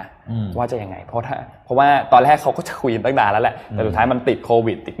ต่อนะว่าจะยังไงเพราะว่าตอนแรกเขาก็จะคุยตั้งนานแล้วแหละแต่สุดท้ายมันติดโค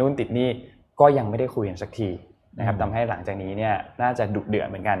วิดติดนู่นติดนี่ก็ยังไม่ได้คุยกันสักทีนะครับทำให้หลังจากนี้เนี่ยน่าจะดุเดือด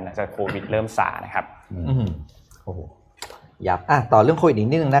เหมือนกันหลังจากโควิดเริ่มซานะครับโอ้โหยับต่อเรื่องโควิดอีก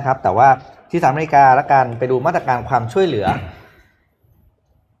นิดนึงนะครับแต่ว่าที่สหรัฐอเมริกาและการไปดูมาตรการความช่วยเหลือ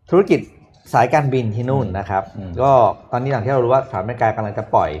ธุรกิจสายการบินที่นู่นนะครับก็ตอนนี้อย่างที่เรารู้ว่าสหรัฐอเมริกากำลังจะ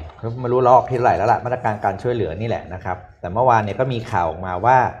ปล่อยไม่รู้รอบที่เท่าไหร่แล้วล่ะมาตรการการช่วยเหลือนี่แหละนะครับแต่เมื่อวานเนี่ยก็มีข่าวออกมา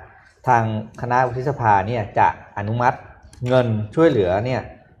ว่าทางคณะวุฒิสภาเนี่ยจะอนุมัติเงินช่วยเหลือเนี่ย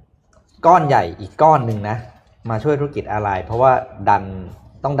ก้อนใหญ่อีกก้อนหนึ่งนะมาช่วยธุรกิจอะไรเพราะว่า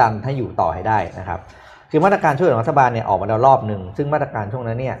ต้องดันให้อยู่ต่อให้ได้นะครับคือมาตรการช่วยเหลือรัฐบาลเนี่ยออกมาแล้วรอบนึงซึ่งมาตรการช่วง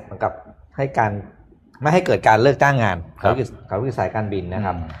นั้นเนี่ยเหมือนกับให้การไม่ให้เกิดการเลิกจ้างงานของธุรกิจสายการบินนะค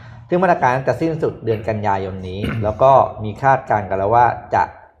รับซึ่งมาตรการจะสิ้นสุดเดือนกันยายนนี้แล้วก็มีคาดการณ์กันแล้วว่าจะ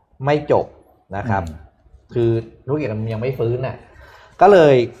ไม่จบนะครับ คือธุรกิจมันยังไม่ฟื้นน่ะก็เล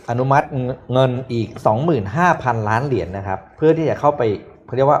ยอนุมัติเงินอีก 25,000 ล้านเหรียญนะครับเพื่อที่จะเข้าไปเข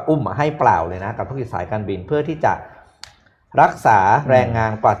าเรียกว่าอุ้มให้เปล่าเลยนะกับธุรกิจสายการบินเพื่อที่จะรักษาแรงงา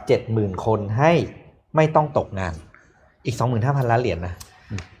นกว่า 70,000 คนให้ไม่ต้องตกงานอีก 25,000 ล้านเหรียญนะ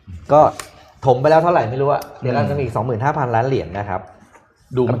ก็ถมไปแล้วเท่าไหร่ไม่รู้อะเดี๋ยวเราจะมีอีก 25,000 ล้านเหรียญนะครับ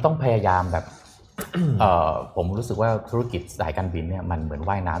ดูมันต้องพยายามแบบผมรู้สึกว่าธุรกิจสายการบินเนี่ยมันเหมือน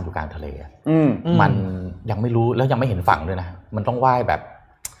ว่ายน้ำอยู่กลางทะเลมันยังไม่รู้แล้วยังไม่เห็นฝั่งด้วยนะมันต้องว่ายแบบ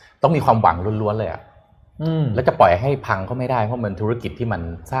ต้องมีความหวังล้วนๆเลยอ่ะแล้วจะปล่อยให้พังก็ไม่ได้เพราะมันธุรกิจที่มัน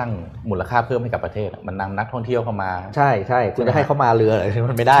สร้างมูลค่าเพิ่มให้กับประเทศมันนำนักท่องเที่ยวเข้ามาใช่ใช่คุณจะให้เขามาเรือเลย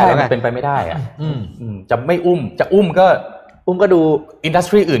มันไม่ได้แล้วเป็นไปไม่ได้อ่ะจะไม่จะอุ้มก็ดูอินดัส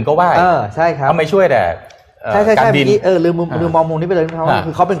ทรีอื่นก็ว่าใช่ครับทำไมช่วยแต่ใช่ลืมมองมุมนี้ไปเลยเพราะ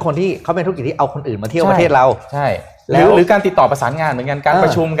คือเขาเป็นคนที่เขาเป็นธุรกิจที่เอาคนอื่นมาเที่ยวประเทศเราใช่หรือการติดต่อประสานงานเหมือนกันการปร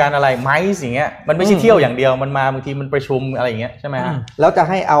ะชุมการอะไรไหมสิ่งเงี้ยมันไม่ใช่เที่ยวอย่างเดียวมันมาบางทีมันประชุมอะไรอย่างเงี้ยใช่ไหมฮะแล้วจะ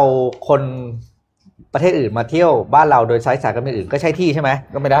ให้เอาคนประเทศอื่นมาเที่ยวบ้านเราโดยใช้สายการบินอื่นก็ใช่ที่ใช่ไหม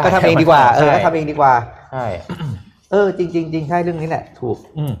ก็ไม่ได้ก็ทำเองดีกว่าก็ทำเองดีกว่าใช่จริงใช่เรื่องนี้แหละถูก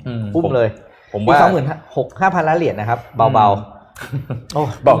อุ้มเลยผมว่า26,000 ล้านเหรียญนะครับเบาๆโอ้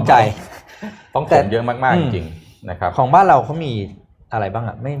เบาใจต้องถมเยอะมากๆจริงๆนะครับของบ้านเราเขามีอะไรบ้าง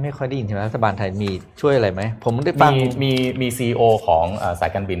อ่ะไม่ค่อยได้ยินใช่ไหมรัฐบาลไทยมีช่วยอะไรไหมผมได้ฟังมี CEO ของสา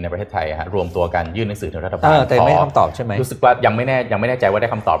ยการบินในประเทศไทยฮะรวมตัวกันยื่นหนังสือถึงรัฐบาลแต่ไม่ได้คำตอบใช่ไหมรู้สึกว่ายังไม่แน่ใจว่าได้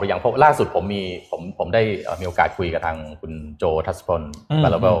คำตอบหรือยังเพราะล่าสุดผมได้มีโอกาสคุยกับทางคุณโจทัศพลบา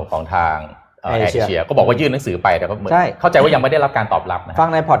ลาเบลของทางเอเชียก็บอกว่ายื่นหนังสือไปแต่ก็เหมือนเข้าใจว่ายังไม่ได้รับการตอบรับนะฟัง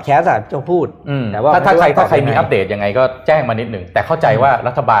ในพอดแคสต์อ่ะจะพูดแต่ว่าถ้าใครมีอัปเดตยังไงก็แจ้งมานิดนึงแต่เข้าใจว่า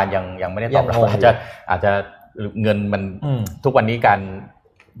รัฐบาลยังไม่ได้ตอบรับอาจจะเงินมันทุกวันนี้การ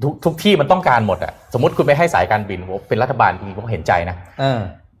ทุกที่มันต้องการหมดอ่ะสมมติคุณไปให้สายการบินเป็นรัฐบาลจริงๆผมเห็นใจนะ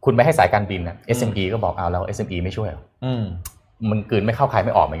คุณไม่ให้สายการบินนะ SME ก็บอกเอาแล้ว SME ไม่ช่วยมันกลืนไม่เข้าใครไ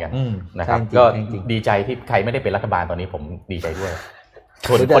ม่ออกเหมือนกันนะครับก็ดีใจที่ใครไม่ได้เป็นรัฐบาลตอนนี้ผมดีใจด้วย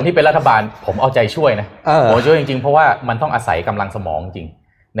ส่วนคนที่เป็นรัฐบาลผมเอาใจช่วยนะผมช่วยจริงๆเพราะว่ามันต้องอาศัยกำลังสมองจริง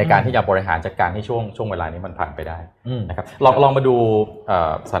ในการที่จะบริหารจัดการให้ช่วงเวลานี้มันผ่านไปได้นะครับลองมาดู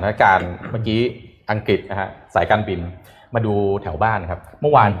สถานการณ์เมื่อกี้อังกฤษนะฮะสายการบินมาดูแถวบ้านครับเ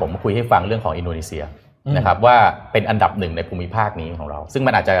มื่อวานผมคุยให้ฟังเรื่องของอินโดนีเซียนะครับว่าเป็นอันดับหนึ่งในภูมิภาคนี้ของเราซึ่ง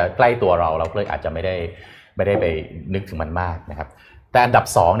มันอาจจะใกล้ตัวเราเลยอาจจะไม่ได้ไปนึกถึงมันมากนะครับแต่อันดับ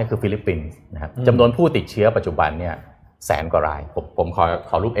2เนี่ยคือฟิลิปปินส์นะครับจำนวนผู้ติดเชื้อปัจจุบันเนี่ย100,000 กว่ารายผม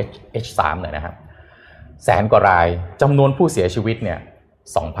ขอรูป H3 หน่อยนะครับ100,000 กว่ารายจำนวนผู้เสียชีวิตเนี่ย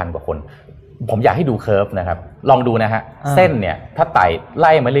 2,000 กว่าคนผมอยากให้ดูเคอร์ฟนะครับลองดูนะฮะเส้นเนี่ยถ้าไต่ไ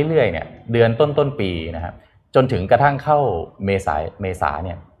ล่มาเรื่อยๆเนี่ยเดือนต้นปีนะครับจนถึงกระทั่งเข้าเมษาเ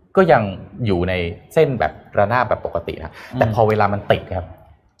นี่ยก็ยังอยู่ในเส้นแบบระนาบแบบปกตินะแต่พอเวลามันติดครับ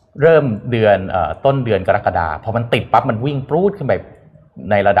เริ่มเดือนต้นเดือนกรกฎาคมพอมันติดปั๊บมันวิ่งปรูดขึ้นไป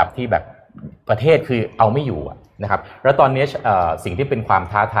ในระดับที่แบบประเทศคือเอาไม่อยู่นะครับแล้วตอนนี้สิ่งที่เป็นความ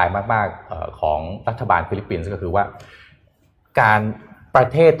ท้าทายมากๆของรัฐบาลฟิลิปปินส์ก็คือว่าการประ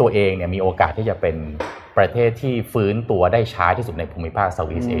เทศตัวเองเนี่ยมีโอกาสที่จะเป็นประเทศที่ฟื้นตัวได้ช้าที่สุดในภูมิภาคเซา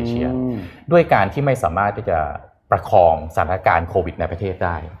ท์อีสต์เอเชียด้วยการที่ไม่สามารถที่จะประคองสถานการณ์โควิดในประเทศไ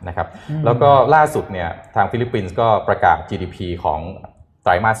ด้นะครับแล้วก็ล่าสุดเนี่ยทางฟิลิปปินส์ก็ประกาศ GDP ของไต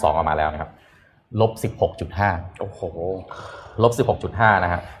รมาส 2ออกมาแล้วนะครับ-16.5โอ้โห-16.5น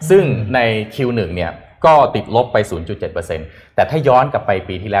ะฮะซึ่งใน Q1 เนี่ยก็ติดลบไป 0.7% แต่ถ้าย้อนกลับไป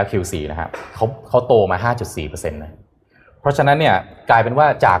ปีที่แล้ว Q4 นะครับเขาโตมา 5.4% นะเพราะฉะนั้นเนี่ยกลายเป็นว่า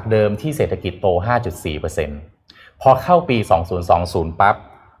จากเดิมที่เศรษฐกิจโต 5.4% พอเข้าปี 2020 ปั๊บ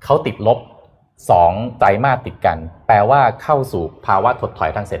เขาติดลบ2ไตรมาสติดกันแปลว่าเข้าสู่ภาวะถดถอย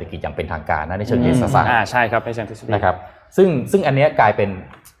ทางเศรษฐกิจอย่างเป็นทางการนะในเชิงเศรษฐศาสตร์ใช่ครับในเชิงทฤษฎีนะครับซึ่งอันนี้กลายเ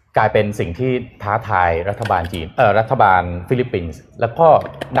ป็นสิ่งที่ท้าทายรัฐบาลจีนรัฐบาลฟิลิปปินส์แล้วก็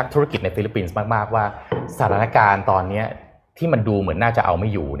นักธุรกิจในฟิลิปปินส์มากๆว่าสถานการณ์ตอนนี้ที่มันดูเหมือนน่าจะเอาไม่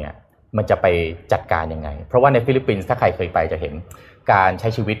อยู่เนี่ยมันจะไปจัดการยังไงเพราะว่าในฟิลิปปินส์ถ้าใครเคยไปจะเห็นการใช้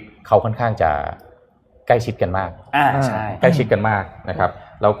ชีวิตเขาค่อนข้างจะใกล้ชิดกันมากใช่ใกล้ชิดกันมากนะครับ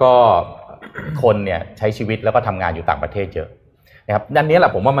แล้วก็คนเนี่ยใช้ชีวิตแล้วก็ทำงานอยู่ต่างประเทศเยอะนะครับนั่นนี้แหล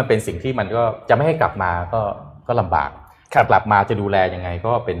ะผมว่ามันเป็นสิ่งที่มันก็จะไม่ให้กลับมาก็ลำบากกลับมาจะดูแลยังไง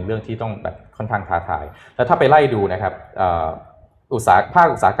ก็เป็นเรื่องที่ต้องแบบค่อนข้างท้าทายแล้วถ้าไปไล่ดูนะครับภาค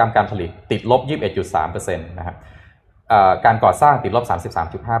อุตสาหกรรมการผลิตติดลบ 21.3% นะครับการก่อสร้างติดลบ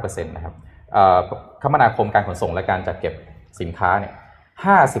 33.5% นะครับคมนาคมการขนส่งและการจัดเก็บสินค้าเนี่ย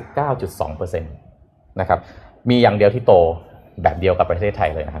 59.2% นะครับมีอย่างเดียวที่โตแบบเดียวกับประเทศไทย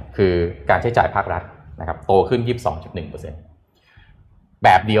เลยนะครับคือการใช้จ่ายภาครัฐนะครับโตขึ้น 22.1%แบ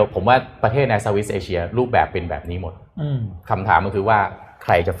บเดียวผมว่าประเทศในเซาท์อีสต์เอเชียรูปแบบเป็นแบบนี้หมดคำถามก็คือว่าใค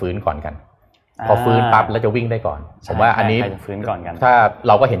รจะฟื้นก่อนกัน พอฟื้นปั๊บแล้วจะวิ่งได้ก่อนผมว่าอันนี้ฟื้นก่อนกันถ้าเ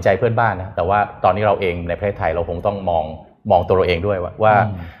ราก็เห็นใจเพื่อนบ้านนะแต่ว่าตอนนี้เราเองในประเทศไทยเราคงต้องมองตัวเราเองด้วยว่า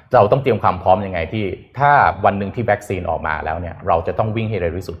เราต้องเตรียมความพร้อมยังไงที่ถ้าวันหนึ่งที่วัคซีนออกมาแล้วเนี่ยเราจะต้องวิ่งให้เร็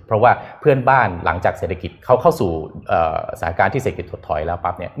วที่สุดเพราะว่าเพื่อนบ้านหลังจากเศรษฐกิจเข้าสู่สถานการณ์ที่เศรษฐกิจถดถอยแล้ว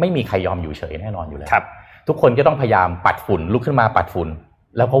ปั๊บเนี่ยไม่มีใครยอมอยู่เฉยแน่นอนอยู่แล้วทุกคนจะต้องพยายามปัดฝุ่นลุกขึ้นมาปัดฝุ่น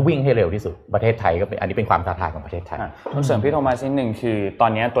แล้วก็วิ่งให้เร็วที่สุดประเทศไทยก็เป็นอันนี้เป็นความท้าทายของประเทศไทยเสริมพี่โทมัสนิดนึงคือตอ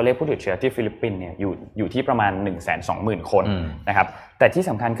นนี้ตัวเลขผู้ติดเชื้อที่ฟิลิปปินส์เนี่ยอยู่ที่ประมาณ 120,000 คนนะครับแต่ที่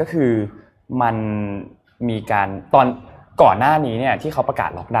สำคัญก็คือมันมีการตอนก่อนหน้านี้เนี่ยที่เขาประกา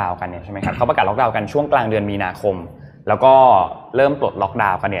ศล็อกดาวน์กันเนี่ยใช่ไหมครับเขาประกาศล็อกดาวน์กันช่วงกลางเดือนมีนาคมแล้วก็เริ่มปลดล็อกดา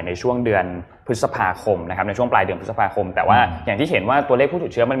วน์กันเนี่ยในช่วงเดือนพฤษภาคมนะครับในช่วงปลายเดือนพฤษภาคมแต่ว่าอย่างที่เห็นว่าตัวเลขผู้ติ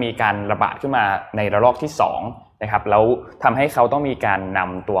ดเชื้อมันมีการระบาดขึ้นมาในระลอกที่2นะครับแล้วทำให้เขาต้องมีการน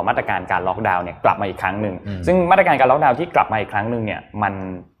ำตัวมาตรการการล็อกดาวน์เนี่ยกลับมาอีกครั้งนึงซึ่งมาตรการการล็อกดาวน์ที่กลับมาอีกครั้งนึงเนี่ยมัน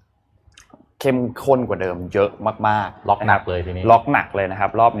เข้มข้นกว่าเดิมเยอะมากๆล็อกหนักเลยทีนี้ล็อกหนักเลยนะครั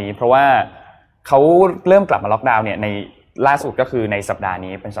บรอบนี้เพราะว่าเขาเริ่มกลับมาล็อกดาวน์เนี่ยในล่าสุดก็คือในสัปดาห์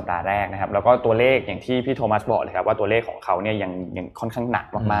นี้เป็นสัปดาห์แรกนะครับแล้วก็ตัวเลขอย่างที่พี่โทมัสบอกเลยครับว่าตัวเลขของเขาเนี่ยยังค่อนข้างหนัก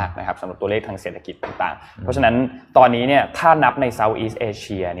มากๆนะครับสำหรับตัวเลขทางเศรษฐกิจต่างๆเพราะฉะนั้นตอนนี้เนี่ยถ้านับใน Southeast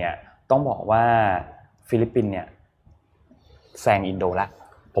Asia เนี่ยต้องบอกว่าฟิลิปปินส์เนี่ยแซงอินโดละ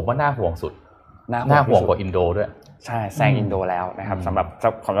ผมว่าน่าห่วงสุดน่าห่วงกว่าอินโดด้วยใช่แซงอินโดแล้วนะครับสำห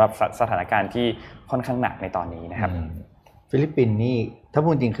รับสถานการณ์ที่ค่อนข้างหนักในตอนนี้นะครับฟิลิปปินส์นี่ถ้าพู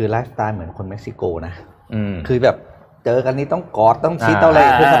ดจริงคือไลฟ์สไตล์เหมือนคนเม็กซิโกนะคือแบบเจอกันนี่ต้องกอดต้องชิดต้องอะไร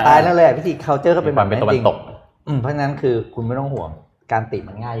คือสไตล์นั่นแหละพิธีเคาเจอร์ก็เป็นแบบนั้นจริงเพราะฉะนั้นคือคุณไม่ต้องห่วงการติ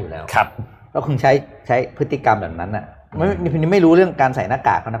มันง่ายอยู่แล้วครับแล้วคุณใช้พฤติกรรมแบบนั้นอ่ะไม่รู้เรื่องการใส่หน้าก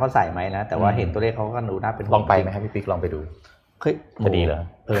ากเขาใส่ไหมนะแต่ว่าเห็นตัวเลขเขาก็ดูน่าเป็นลองไปไหมครับพี่ปิ๊กลองไปดูจะดีเหรอ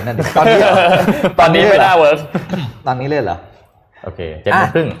นั่นตอนนี้ไม่น่าเวิร์กตอนนี้เลยเหรอโอเค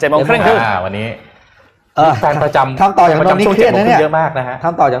7:30วันนี้แฟนประจำทำต่อจากนนนี่เครียดนะเนี่ยเยอะมากนะฮะท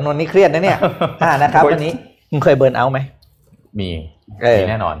ำต่อจากนนนี่เครียดนะเนี่ยนะครับวันนี้มึงเคยเบิร์นเอาท์ไหมมี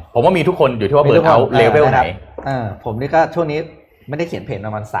แน่นอนผมว่ามีทุกคนอยู่ที่ว่าเบิร์นเอาท์เลเวลไหนผมนี่ก็ช่วงนี้ไม่ได้เขียนเพจป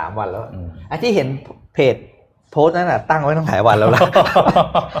ระมาณ3 วันแล้วที่เห็นเพจโพสต์นั่นน่ะตั้งไว้ตั้งหลายวันแล้วล่ะ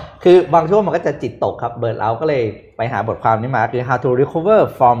คือบางช่วงมันก็จะจิตตกครับเบิร์นเอาท์ก็เลยไปหาบทความนี้มาคือ how to recover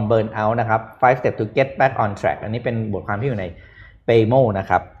from burn out นะครับ 5 steps to get back on track อันนี้เป็นบทความที่อยู่ใน Paymo นะ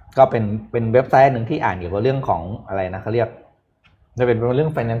ครับก็เป็นเว็บไซต์นึงที่อ่านเกี่ยวกับเรื่องของอะไรนะเขาเรียกจะเป็นเรื่อ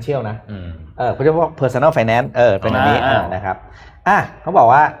ง financial นะเขาเรียกว่า personal finance เป็นอันนี้นะครับเขาบอก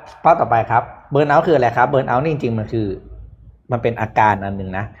ว่าข้อต่อไปครับ burn out คืออะไรครับ burn out นี่จริงๆมันเป็นอาการอันนึง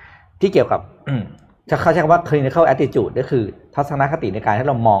นะที่เกี่ยวกับเขาใช้คำว่า clinical attitude ก็คือทัศนคติในการที่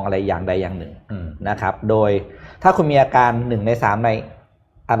เรามองอะไรอย่างใดอย่างหนึ่งนะครับโดยถ้าคุณมีอาการ1 ใน 3ใน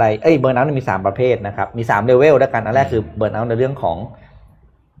อะไรburn out มี3ประเภทนะครับมี3 level ด้วยกันอันแรกคือ burn out ในเรื่องของ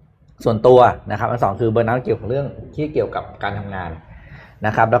ส่วนตัวนะครับอัน2คือ burn out เกี่ยวกับเรื่องที่เกี่ยวกับการทำงานน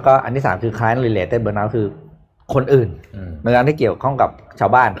ะครับแล้วก็อันที่3คือ client related burn out คือคนอื่นในการที่เกี่ยวข้องกับชา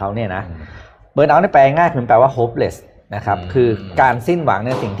วบ้านเขาเนี่ยนะ burn out นี่แปลง่ายคือแปลว่า hopelessนะครับคือการสิ้นหวังใ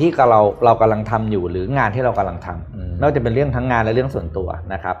นสิ่งที่เรากำลังทำอยู่หรืองานที่เรากำลังทำไม่ว่าจะเป็นเรื่องทั้งงานและเรื่องส่วนตัว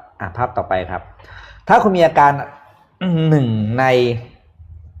นะครับภาพต่อไปครับถ้าคุณมีอาการ1ใน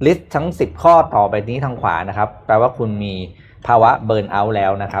ลิสต์ทั้ง10ข้อต่อไปนี้ทางขวานะครับแปลว่าคุณมีภาวะเบิร์นเอาท์แล้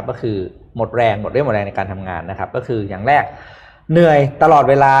วนะครับก็คือหมดแรงในการทำงานนะครับก็คืออย่างแรกเหนื่อยตลอด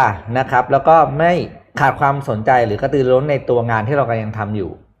เวลานะครับแล้วก็ไม่ขาดความสนใจหรือกระตือรือร้นในตัวงานที่เรากำลังทำอยู่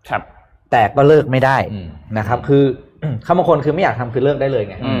ครับแต่ก็เลิกไม่ได้นะครับคือเขาบางคนคือไม่อยากทำคือเลิกได้เลย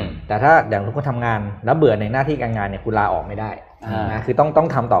ไงแต่ถ้าอย่างทุกคนทำงานแล้วเบื่อในหน้าที่การงานเนี่ยคุณลาออกไม่ได้นะคือต้อง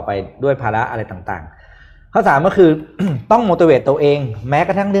ทำต่อไปด้วยภาระอะไรต่างๆข้อ3ก็คือ ต้อง motivate ตัวเองแม้ก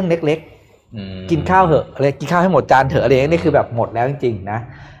ระทั่งเรื่องเล็กๆกินข้าวเหอะอะไรกินข้าวให้หมดจานเถอะอะไรนี่คือแบบหมดแล้วจริงๆนะ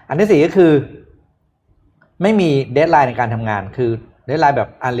อันที่4ก็คือไม่มีเดดไลน์ในการทำงานคือเดดไลน์แบบ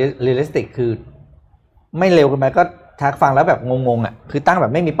unrealistic คือไม่เร็วเกินไปก็ทักฟังแล้วแบบงงๆคือตั้งแบ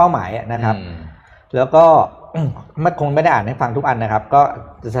บไม่มีเป้าหมายนะครับแล้วก็มันคงไม่ได้อ่านให้ฟังทุกอันนะครับก็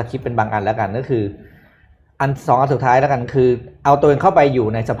จะสคริปต์เป็นบางอันแล้วกันก็คืออัน2อันสุดท้ายแล้วกันคือเอาตัวเองเข้าไปอยู่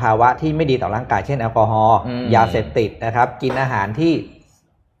ในสภาวะที่ไม่ดีต่อร่างกายเช่นแอลกอฮอล์ยาเสพติดนะครับกินอาหารที่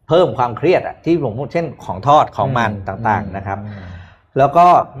เพิ่มความเครียดที่ผมพูดเช่นของทอดของมันต่างๆนะครับแล้วก็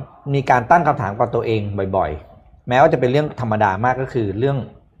มีการตั้งคำถามกับตัวเองบ่อยๆแม้ว่าจะเป็นเรื่องธรรมดามากก็คือเรื่อง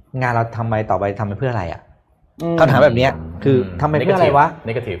งานเราทำไมต่อไปทำไปเพื่ออะไรคำถามแบบนี้คือทำไปเพื่ออะไรวะ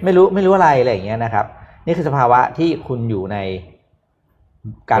ไม่รู้อะไรอย่างเงี้ยนะครับนี่คือสภาวะที่คุณอยู่ใน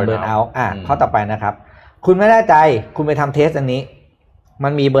การเบิร์นเอาท์ข้อต่อไปนะครับคุณไม่แน่ใจคุณไปทำเทสอันนี้มั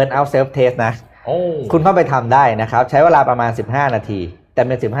นมีเบิร์นเอาท์เซลฟ์เทสนะคุณเข้าไปทำได้นะครับใช้เวลาประมาณ15 นาทีแต่เ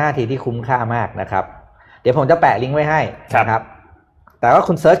ป็น15 นาทีที่คุ้มค่ามากนะครับเดี๋ยวผมจะแปะลิงก์ไว้ให้นะครับ แต่ว่า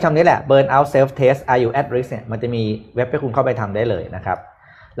คุณเซิร์ชคำนี้แหละ burn out self test are you at risk เนี่ยมันจะมีเว็บให้คุณเข้าไปทำได้เลยนะครับ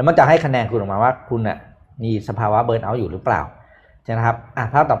แล้วมันจะให้คะแนนคุณออกมาว่าคุณน่ะมีสภาวะ burn out อยู่หรือเปล่าใช่ไหมครับ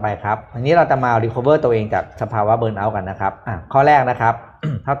ภาพต่อไปครับอันนี้เราจะมา recover ตัวเองจากสภาวะ burn out กันนะครับข้อแรกนะครับ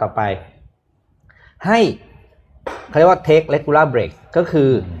ภาพต่อไปให้เขาเรียกว่า take regular break ก็คือ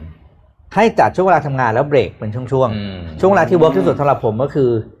ให้จัดช่วงเวลาทำงานแล้วเบรกเป็นช่วงเวลาที่ work ที่สุดสำหรับผมก็คือ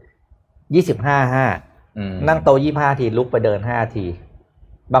25-5นั่งโต๊ะ25ทีลุกไปเดิน5นาที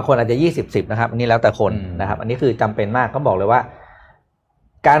บางคนอาจจะ20-10นะครับอันนี้แล้วแต่คนนะครับอันนี้คือจำเป็นมากก็บอกเลยว่า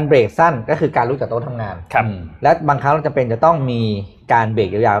การเบรกสั้นก็คือการลุกจากโต๊ะทำงานและบางครั้งเราจำเป็นจะต้องมีการเบรก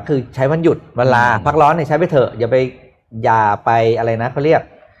ยาวๆก็คือใช้วันหยุดเวลาพักร้อนเนี่ยใช้ไปเถอะอย่าไปอะไรนะเขาเรียก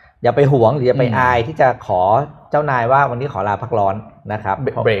อย่าไปหวงหรืออย่าไปอายที่จะขอเจ้านายว่าวันนี้ขอลาพักร้อนนะครับ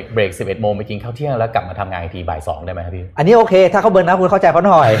เบรก 11 โมงไปกินข้าวเที่ยงแล้วกลับมาทำงานอีกทีบ่าย 2ได้ไหมครับพี่อันนี้โอเคถ้าเขาเบิร์นนะคุณเข้าใจเขา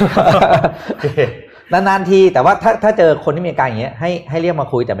หน่อย นานๆทีแต่ว่าถ้าเจอคนที่มีอาการอย่างเงี้ยให้เรียกมา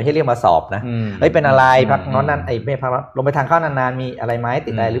คุยแต่ไม่ใช่เรียกมาสอบนะเฮ้ยเป็นอะไรพักนอนนั่นไม่พักลงไปทานข้าวนานๆมีอะไรไหม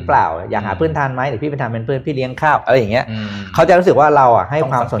ติดอะไรหรือเปล่าอยากหาเพื่อนทานไหมเดี๋ยวพี่ไปทานเป็นเพื่อนพี่เลี้ยงข้าวอะไรอย่างเงี้ยเขาจะรู้สึกว่าเราให้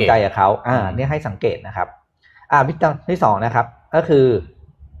ความสนใจกับเขานี่ให้สังเกตนะครับวิธีที่2นะครับก็คือ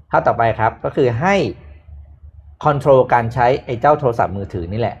ถ้าต่อไปครับก็คือให้คอนโทรลการใช้ไอ้เจ้าโทรศัพท์มือถือ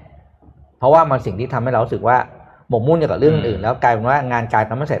นี่แหละเพราะว่ามันสิ่งที่ทำให้เรารู้สึกว่าหมกมุ่นอยู่กับเรื่องอื่นแล้วกลายเป็นว่างานการ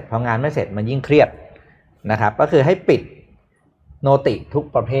ทำไม่เสร็จพองานไม่เสร็จมันยิ่งเครียดนะครับก็คือให้ปิดโนติทุก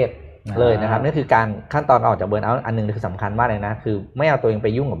ประเภทเลยนะครับนี่คือการขั้นตอนออกจากเบิร์นเอาท์อันนึงคือสำคัญมากเลยนะคือไม่เอาตัวเองไป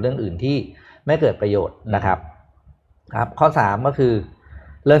ยุ่งกับเรื่องอื่นที่ไม่เกิดประโยชน์นะครับข้อ3ก็คือ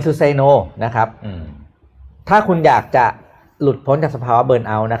learn to say no นะครับถ้าคุณอยากจะหลุดพ้นจากสภาวะเบิร์นเ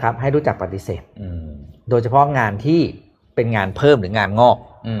อาท์นะครับให้รู้จักปฏิเสธโดยเฉพาะงานที่เป็นงานเพิ่มหรืองานงอก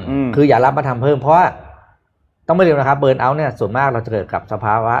คืออย่ารับมาทำเพิ่มเพราะว่าต้องไม่ลืมนะครับเบิร์นเอาท์เนี่ยส่วนมากเราจะเกิดกับสภ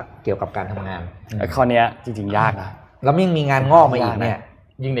าวะเกี่ยวกับการทำงานข้อนี้จริงๆยากนะแล้วยังมีงานงอกมาอีกเนี่ย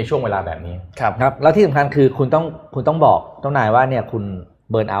ยิ่งในช่วงเวลาแบบนี้ครับแล้วที่สำคัญคือคุณต้องบอกเจ้านายว่าเนี่ยคุณ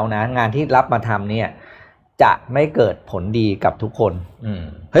เบิร์นเอาท์นะงานที่รับมาทำเนี่ยจะไม่เกิดผลดีกับทุกคน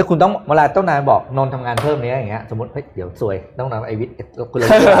เฮ้ยคุณต้องเวลาเจ้านายบอกนนทำงานเพิ่มนี้อย่างเงี้ยสมมติเฮ้ยเดี๋ยวซวยต้องนำไอวิทย์คุณเลย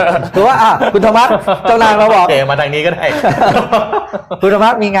คือว่าคุณธรรมะเจ้านายมาบอกเกมาทางนี้ก็ได้คุณธรรมะ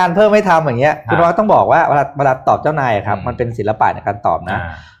มีงานเพิ่มไม่ทำอย่างเงี้ยคุณธรรมะต้องบอกว่าเวลาตอบเจ้านายครับมันเป็นศิลปะในการตอบนะ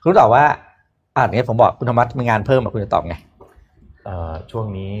คุณตอบว่าอย่างเงี้ยผมบอกคุณธรรมะมีงานเพิ่มคุณจะตอบไงช่วง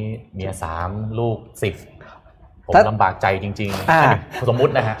นี้เมีย3ลูก10ผมลำบากใจจริงๆสมมุ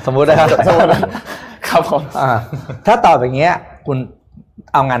ตินะฮะสมมุตินะครับครับผมถ้าตอบอย่างเงี้ยคุณ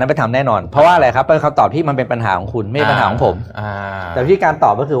เอางานนั้นไปทำแน่นอนเพราะว่าอะไรครับเป็นคำตอบที่มันเป็นปัญหาของคุณไม่ใช่ปัญหาของผมแต่วิธีการต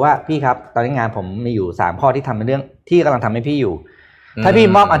อบก็คือว่าพี่ครับตอนนี้งานผมมีอยู่3ข้อที่ทำเป็นเรื่องที่กำลังทำให้พี่อยู่ถ้าพี่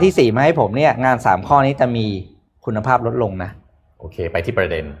มอบอันที่4มาให้ผมเนี่ยงาน3ข้อนี้จะมีคุณภาพลดลงนะโอเคไปที่ประ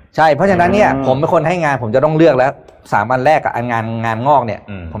เด็นใช่เพราะฉะนั้นเนี่ยผมเป็นคนให้งานผมจะต้องเลือกแล้ว3อันแรกกับงานงอกเนี่ย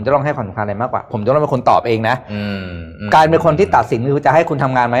ผมจะต้องให้ความสำคัญอะไรมากกว่าผมจะต้องเป็นคนตอบเองนะการเป็นคนที่ตัดสินคือจะให้คุณท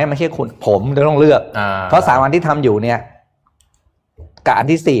ำงานไหมไม่ใช่คุณผมจะต้องเลือกเพราะ3อันที่ทำอยู่เนี่ยกับอัน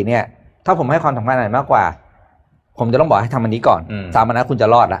ที่4เนี่ยถ้าผมให้ความสำคัญอะไรมากกว่าผมจะต้องบอกให้ทำอันนี้ก่อน3อันนั้นคุณจะ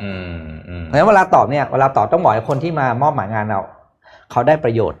รอดละเพราะฉะนั้นเวลาตอบต้องบอกให้คนที่มามอบหมายงานเขาได้ป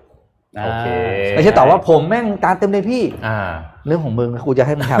ระโยชน์โอเคไม่ใช่ตอบว่าผมแม่งการเต็มเลยพี่เรื่องของมึงกูจะใ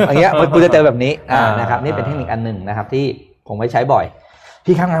ห้มึงทำอย่างเงี้ยกูจะเจอแบบนี้นะครับนี่เป็นเทคนิคอันหนึ่งนะครับที่ผมไว้ใช้บ่อย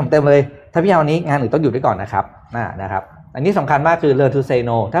พี่ข้างงานผมเต็มเลยถ้าพี่เอาอันนี้งานอื่นต้องหยุดไว้ก่อนนะครับนะครับอันนี้สำคัญมากคือ learn to say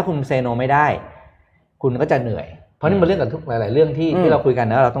no ถ้าคุณ say no ไม่ได้คุณก็จะเหนื่อยเพราะนี่มันเรื่องกับทุกหลายๆเรื่องที่เราคุยกัน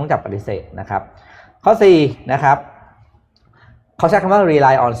นะเราต้องจับปฏิเสธนะครับข้อ4นะครับเขาใช้คำว่า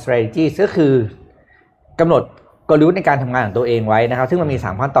rely on strategy ก็คือกำหนดกลยุทธ์ในการทำงานของตัวเองไว้นะครับซึ่งมันมี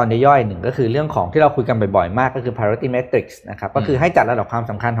3ขั้นตอนย่อยๆหนึ่งก็คือเรื่องของที่เราคุยกันบ่อยๆมากก็คือ priority matrix นะครับก็คือให้จัดระดับความ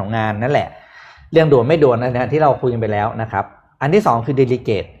สำคัญของงานนั่นแหละเรื่องด่วนไม่ด่วนนะที่เราคุยกันไปแล้วนะครับอันที่2คือ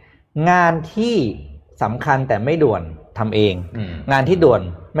delegate งานที่สำคัญแต่ไม่ด่วนทำเองงานที่ด่วน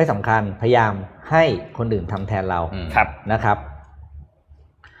ไม่สำคัญพยายามให้คนอื่นทำแทนเรานะครับ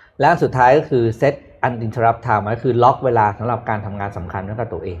และสุดท้ายก็คือ set uninterrupt time ก็คือล็อกเวลาสำหรับการทำงานสำคัญให้กั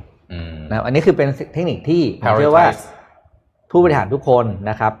บตัวเองนะอันนี้คือเป็นเทคนิคที่ผมเชื่อว่าผู้บริหารทุกคน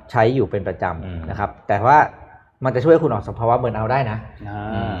นะครับใช้อยู่เป็นประจำนะครับแต่ว่ามันจะช่วยคุณออกสภาวะเบิร์นเอาท์ได้นะ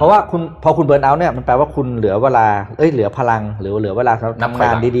เพราะว่าพอคุณเบิร์นเอาท์เนี่ยมันแปลว่าคุณเหลือเวลาเหลือพลังหรือเหลือเวลาทำงา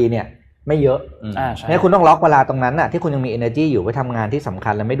นดีๆเนี่ยไม่เยอะเนี่ยคุณต้องล็อกเวลาตรงนั้นน่ะที่คุณยังมี energy อยู่ไว้ทำงานที่สำคั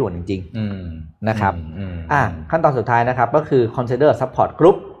ญและไม่ด่วนจริงๆนะครับขั้นตอนสุดท้ายนะครับก็คือ consider support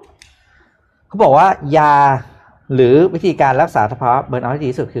group เขาบอกว่ายาหรือวิธีการรักษาสภาวะเบิร์นเอาท์ที่ดี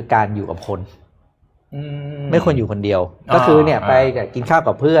ที่สุดคือการอยู่กับคนไม่ควรอยู่คนเดียวก็คือเนี่ยไปกินข้าว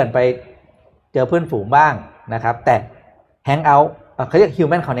กับเพื่อนไปเจอเพื่อนฝูงบ้างนะครับแต่แฮงเอาท์เขาเรียก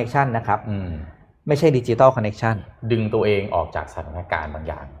human connection นะครับ ไม่ใช่ดิจิตอลคอนเนคชั่นดึงตัวเองออกจากสถานการณ์บาง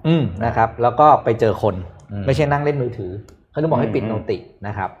อย่างนะครับแล้วก็ไปเจอคนไม่ใช่นั่งเล่นมือถือเขาต้องบอกให้ปิดโนติน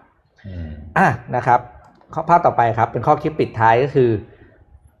ะครับนะครับภาพต่อไปครับเป็นข้อคิดปิดท้ายก็คือ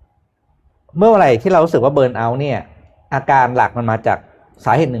เมื่อไหร่ที่เรารู้สึกว่าเบิร์นเอาท์เนี่ยอาการหลักมันมาจากส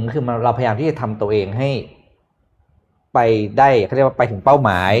าเหตุหนึ่งคือเราพยายามที่จะทำตัวเองให้ไปได้เขาเรียกว่าไปถึงเป้าหม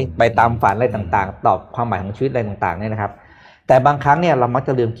ายไปตามฝันอะไรต่างๆตอบความหมายของชีวิตอะไรต่างๆเนี่ยนะครับแต่บางครั้งเนี่ยเรามักจ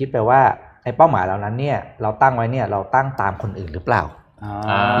ะลืมคิดไปว่าไอ้เป้าหมายเหล่านั้นเนี่ยเราตั้งไว้เนี่ยเราตั้งตามคนอื่นหรือเปล่า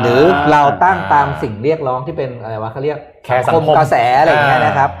หรือเราตั้งตามสิ่งเรียกร้องที่เป็นอะไรวะเขาเรียกแค่สังคมกระแสอะไรอย่างเงี้ยน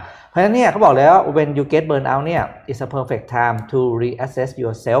ะครับเพราะฉะนั้นเนี่ยเขาบอกเลยว่า when you get burned out เนี่ย is a perfect time to reassess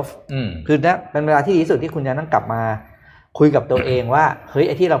yourself คือเนี่ยเป็นเวลาที่ดีที่สุดที่คุณจะต้องกลับมาคุยกับตัวเองว่าเฮ้ยไ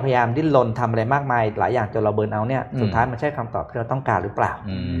อ้ที่เราพยายามดิ้นรนทำอะไรมากมายหลายอย่างจนเราเบิร์นเอาท์เนี่ยสุดท้ายมันใช่คำตอบที่เราต้องการหรือเปล่า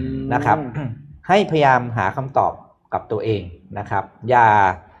นะครับให้พยายามหาคำตอบกับตัวเองนะครับอ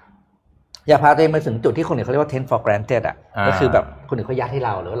ย่าพาตัวเองไปถึงจุดที่คนอื่นเขาเรียกว่า take for granted อ่ะก็คือแบบคนอื่นเขายัดให้เร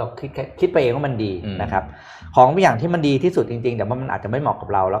าหรือว่าเราคิดไปเองว่ามันดีนะครับของอย่างที่มันดีที่สุดจริงๆแต่ว่ามันอาจจะไม่เหมาะกับ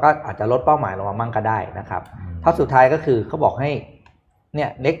เราแล้วก็อาจจะลดเป้าหมายลงมามั่งก็ได้นะครับเท่าสุดท้ายก็คือเขาบอกให้เนี่ย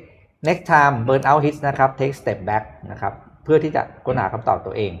next time burn out hits นะครับ take step back นะครับเพื่อที่จะค้นหาคำตอบ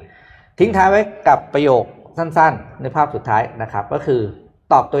ตัวเองทิ้งท้ายไว้กับประโยคสั้นๆในภาพสุดท้ายนะครับก็คือ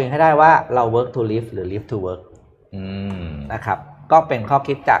ตอบตัวเองให้ได้ว่าเรา work to live หรือ live to work นะครับก็เป็นข้อ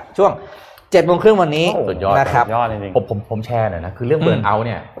คิดจากช่วง 7:30 วันนี้นะครับผมแชร์หน่อยนะคือเรื่องเบิร์นเอาท์เ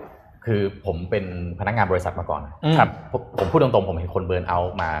นี่ยคือผมเป็นพนักงานบริษัทมาก่อนครับผมพูดตรงๆผมเห็นคนเบิร์นเอา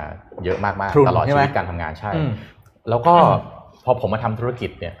ท์มาเยอะมากๆตลอดชีวิตการทำงานใช่แล้วก็พอผมมาทำธุรกิ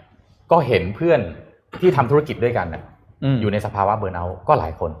จเนี่ยก็เห็นเพื่อนที่ทำธุรกิจด้วยกันนะอยู่ในสภาวะเบิร์นเอาท์ก็หลา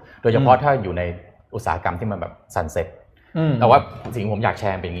ยคนโดยเฉพาะถ้าอยู่ในอุตสาหกรรมที่มันแบบซันเซ็ตแต่ว่าสิ่งผมอยากแช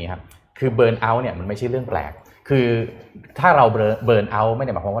ร์เป็นอย่างนี้ครับคือเบิร์นเอาท์เนี่ยมันไม่ใช่เรื่องแปลกคือถ้าเราเบิร์นเอาท์ไม่ไ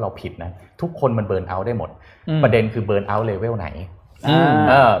ด้หมายความว่าเราผิดนะทุกคนมันเบิร์นเอาท์ได้หมดประเด็นคือเบิร์นเอาท์เลเวลไหน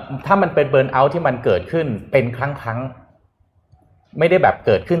ถ้ามันเป็นเบิร์นเอาท์ที่มันเกิดขึ้นเป็นครั้งไม่ได้แบบเ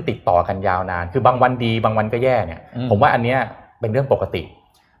กิดขึ้นติดต่อกันยาวนานคือบางวันดีบางวันก็แย่เนี่ยผมว่าอันเนี้ยเป็นเรื่องปกติ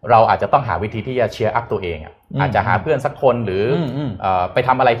เราอาจจะต้องหาวิธีที่จะเชียร์อัพตัวเองอาจจะหาเพื่อนสักคนหรือไปท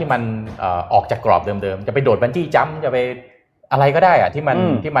ำอะไรที่มันออกจากกรอบเดิมๆจะไปโดดบันจี้จัมป์จะไปอะไรก็ได้ที่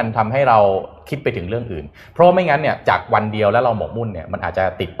มันทำให้เราคิดไปถึงเรื่องอื่นเพราะไม่งั้นเนี่ยจากวันเดียวแล้วเราหมกมุ่นเนี่ยมันอาจจะ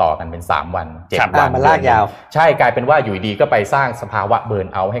ติดต่อกันเป็น3วัน7วันมันลากยาวใช่กลายเป็นว่าอยู่ดีก็ไปสร้างสภาวะเบิร์น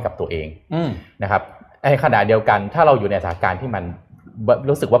เอาท์ให้กับตัวเองนะครับในขณะเดียวกันถ้าเราอยู่ในสถานการณ์ที่มัน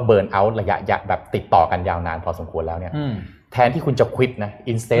รู้สึกว่าเบิร์นเอาท์ระยะแบบติดต่อกันยาวนานพอสมควรแล้วเนี่ยแทนที่คุณจะ quit นะ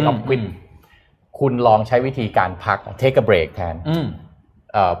instead of quit คุณลองใช้วิธีการพัก take a break แทน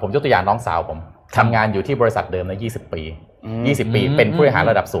ผมยกตัวอย่างน้องสาวผมทำงานอยู่ที่บริษัทเดิมนะ20 ปีเป็นผู้บริหาร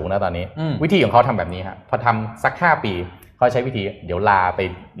ระดับสูงนะตอนนี้วิธีของเขาทำแบบนี้ครับพอทำสัก5 ปีเขาใช้วิธีเดี๋ยวลาไป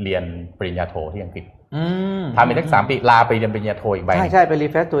เรียนปริญญาโทที่อังกฤษทำไปสัก3 ปีลาไปเรียนปริญญาโทอีกใบใช่ไปรี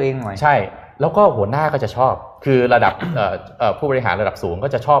เฟรชตัวเองหน่อยใช่แล้วก็หัวหน้าก็จะชอบคือระดับผู้บริหารระดับสูงก็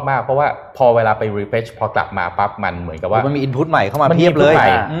จะชอบมากเพราะว่าพอเวลาไปรีเฟรชพอกลับมาปั๊บมันเหมือนกับว่ามันมีอินพุตใหม่เข้ามาเพียบเลย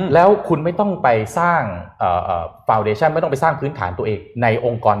แล้วคุณไม่ต้องไปสร้างฟาวเดชั่นไม่ต้องไปสร้างพื้นฐานตัวเองในอ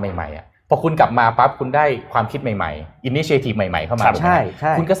งค์กรใหม่ๆพอคุณกลับมาปั๊บคุณได้ความคิดใหม่ๆอินิเชียทีฟใหม่ๆเข้ามาใช่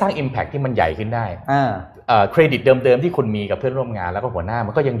คุณก็สร้าง impact ที่มันใหญ่ขึ้นได้เครดิตเดิมๆที่คุณมีกับเพื่อนร่วมงานแล้วก็หัวหน้า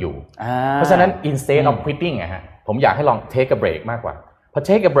มันก็ยังอยู่เพราะฉะนั้น instead of quitting ผมอยากให้ลอง take a break มากกว่าพอ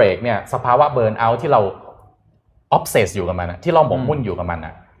take a break เนี่ยสภาวะ burn out ที่เรา obsess อยู่กับมันที่เราหมกมุ่นอยู่กับมัน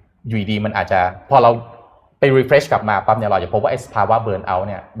อยู่ดีมันอาจจะพอเราไป refresh กลับมาปั๊บเนี่ยเราจะพบว่าไอ้สภาวะ burn out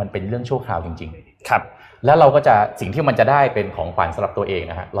เนี่ยมันเป็นเรื่องชั่วคราวจริงๆครับแล้วเราก็จะสิ่งที่มันจะได้เป็นของขวัญสำหรับตัวเอง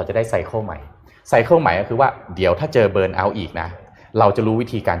นะฮะเราจะได้ไซเคิลใหม่ไซเคิลใหม่ก็คือว่าเดี๋ยวถ้าเจอ burn out อีกนะเราจะรู้วิ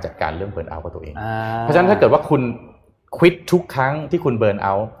ธีการจัดการเรื่อง burn out กับตัวเองเพราะฉะนั้นถ้าเกิดว่าคุณ quit ทุกครั้งที่คุณ burn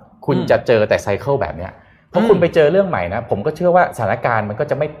out คุณจะเจอแต่ไซเคิลแบบเนี้ยเพราะคุณไปเจอเรื่องใหม่นะผมก็เชื่อว่าสถานการณ์มันก็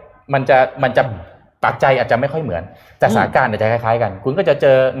จะไม่มันจะปัจจัยอาจจะไม่ค่อยเหมือนแต่สถานการณ์อาจจะคล้ายๆกันคุณก็จะเจ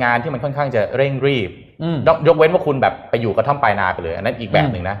องานที่มันค่อนข้างจะเร่งรีบยกเว้นว่าคุณแบบไปอยู่กระท่อมปลายนาไปเลยอันนั้นอีกแบบ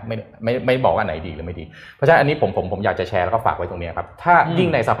นึงนะไม่บอกว่าไหนดีหรือไม่ดีเพราะฉะนั้นอันนี้ผมอยากจะแชร์แล้วก็ฝากไว้ตรงนี้ครับถ้ายิ่ง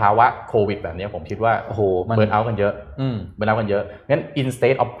ในสภาวะโควิดแบบนี้ผมคิดว่าโอ้โหเบิร์นเอาท์กันเยอะงั้น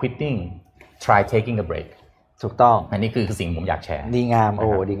instead of quitting try taking a break ถูกต้องอันนี้คือสิ่งผมอยากแชร์ดีงามโอ้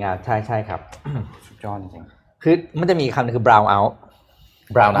ดีงามใช่ครับสุดยอดจริงคือมันจะมีคำนึงคือ brown out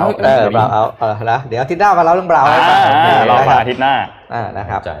brown out brown out แล้วเดี๋ยวอาทิตย์หน้ามาเล่าเรื่อง brown out รอมาอาทิตย์หน้านะ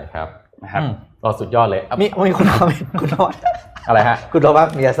ครับใช่ครับก็สุดยอดเลยมีคุณโน้ตอะไรฮะคุณโน้ตว่า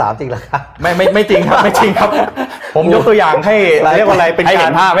มี3จริงเหรอครับไม่จริงครับไม่จริงครับผมยกตัวอย่างให้เรียกว่าอะไรเป็นกา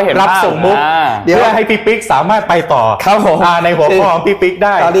รรับส่งมุกเดี๋ยวให้พี่ปิ๊กสามารถไปต่อครับผมในหัวข้อของพี่ปิ๊กไ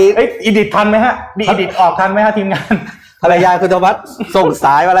ด้อิดิททันไหมฮะมีอิดิทออกทันไหมฮะทีมงาน ภรรยาคุณธวัฒน์ส่งส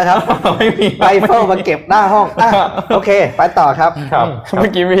ายมาแล้วครับไม่มีไรเฟิลมาเก็บหน้าห้องโอเคไปต่อครับเมื่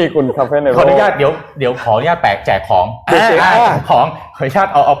อกี้มีคุณคาเฟ่ขออนุญาตเดี๋ยวขออนุญาตแจกของของขออนุญาต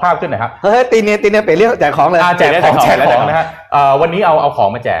เอาภาพขึ้นหน่อยครับเฮ้ยตีเนียเปลี่ยนเรื่องแจกของเลยแจกของนะฮะวันนี้เอาของ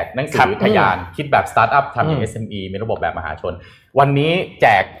มาแจกหนังสือทะยานคิดแบบสตาร์ทอัพทำเป็น SME มีระบบแบบมหาชนวันนี้แจ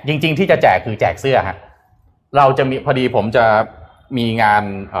กจริงๆที่จะแจกคือแจกเสื้อฮะเราจะมีพอดีผมจะมีงาน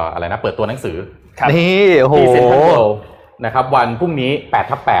อะไรนะเปิดตัวหนังสือนี่โอ้โหที่เซ็นทรัลเวิลด์นะครับวันพรุ่งนี้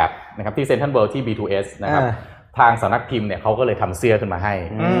 8/8 นะครับที่เซ็นทรัลเวิลด์ที่ B2S นะครับทางสำนักพิมพ์เนี่ยเขาก็เลยทำเสื้อขึ้นมาให้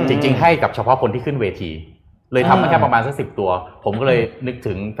จริงๆให้กับเฉพาะคนที่ขึ้นเวทีเลยทำมาแค่ประมาณสัก10 ตัวผมก็เลยนึก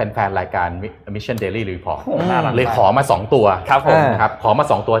ถึงแฟนๆรายการ Mission Daily Report เลยขอมา2 ตัวครับผมนะครับขอมา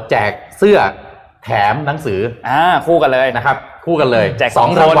2 ตัวแจกเสื้อแถมหนังสือคู่กันเลยนะครับคู่กันเลยแจก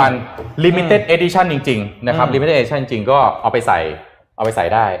2 รางวัล Limited Edition จริงๆนะครับ Limited Edition จริงก็เอาไปใส่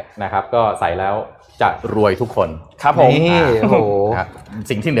ได้นะครับก็ใส่แล้วจะรวยทุกคนครับผมนี่โอ้โห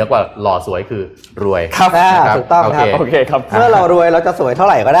สิ่งที่เหนือกว่าหล่อสวยคือรวยครับถูกต้องครับโอเคครับเมื่อเรารวยเราจะสวยเท่าไ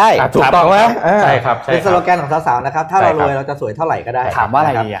หร่ก็ได้ถูกต้องไหมใช่ครับเป็นสโลแกนของสาวๆนะครับถ้าเรารวยเราจะสวยเท่าไหร่ก็ได้ถามว่าอะไ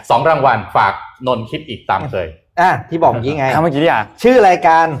รดีอ่ะ2 รางวัลฝากนนท์คิดอีกตามเคยที่บอกเมื่อกี้ไงเมื่อกี้อ่ะชื่อราย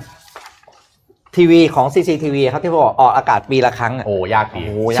การทีวีของ CCTV ครับที่บอกออกอากาศปีละครั้งโอ้ยากดี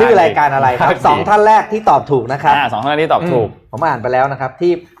ชื่อรายการอะไรครับ2 ท่านแรกที่ตอบถูกนะครับ2 ท่านที่ตอบถูกผมอ่านไปแล้วนะครับ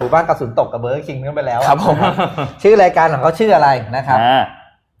ที่หมู่บ้านกระสุนตกกับเบอร์คิงกันไปแล้วครับผมชื่อรายการของเขาชื่ออะไรนะครับ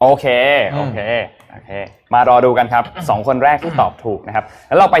โอเคมารอดูกันครับ2 คนแรกที่ตอบถูกนะครับแ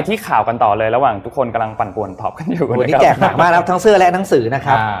ล้วเราไปที่ข่าวกันต่อเลยระหว่างทุกคนกำลังปั่นป่วนตอบกันอยู่วันนี้แจกหนักมากครับทั้งเสื้อและหนังสือนะค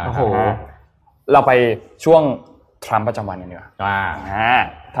รับโอ้โหเราไปช่วงทรัมป์ประจำวันกันดีกว่า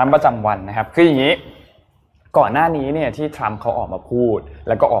ทรัมป์ประจำวันนะครับคืออย่างนี้ก่อนหน้านี้เนี่ยที่ทรัมป์เขาออกมาพูดแ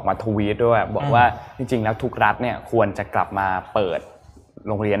ล้วก็ออกมาทวีตด้วยบอกว่าจริงๆแล้วทุกรัฐเนี่ยควรจะกลับมาเปิด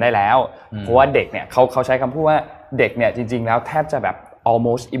โรงเรียนได้แล้วเพราะว่าเด็กเนี่ยเขาใช้คำพูดว่าเด็กเนี่ยจริงๆแล้วแทบจะแบบ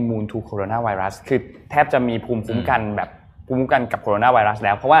almost immune to coronavirus คือแทบจะมีภูมิคุ้มกันแบบภูมิคุ้มกันกับโคโรนาไวรัสแ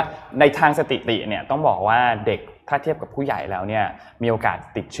ล้วเพราะว่าในทางสถิติเนี่ยต้องบอกว่าเด็กถ้าเทียบกับผู้ใหญ่แล้วเนี่ยมีโอกาส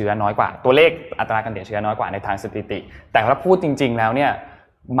ติดเชื้อน้อยกว่าตัวเลขอัตราการติดเชื้อน้อยกว่าในทางสถิติแต่ถ้าพูดจริงๆแล้วเนี่ย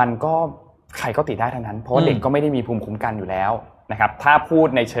มันก็ใครก็ติดได้ทั้งนั้นเพราะว่าเด็กก็ไม่ได้มีภูมิคุ้มกันอยู่แล้วนะครับถ้าพูด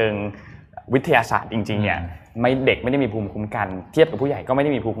ในเชิงวิทยาศาสตร์จริงๆเนี่ยเด็กไม่ได้มีภูมิคุ้มกันเทียบกับผู้ใหญ่ก็ไม่ไ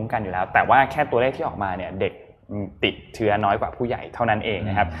ด้มีภูมิคุ้มกันอยู่แล้วแต่ว่าแค่ตัวเลขที่ออกมาเนี่ยเด็กติดเชื้อน้อยกว่าผู้ใหญ่เท่านั้นเอง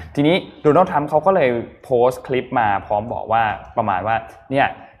นะครับทีนี้โดนัลด์ทรัมป์เขาก็เลยโพสต์คลิปมาพร้อมบอกว่าประมาณว่าเนี่ย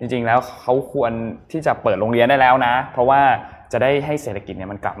จริงๆแล้วเขาควรที่จะเปิดโรงเรียนได้แล้วนะเพราะว่าจะได้ให้เศรษฐกิจเนี่ย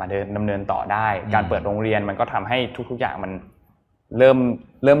มันกลับมาดำเนินต่อได้การเปิดโรงเรียนมันก็ทำให้ทุกๆอย่างมันเ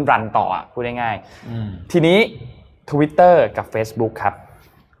ริ่มรันต่อพูดง่ายๆทีนี้ Twitter กับ Facebook ครับ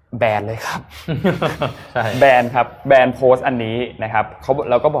แบนเลยครับแบนครับแบนโพสต์อันนี้นะครับเขา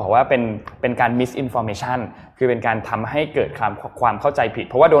เราก็บอกว่าเป็นการ misinformation คือเป็นการทำให้เกิดความเข้าใจผิด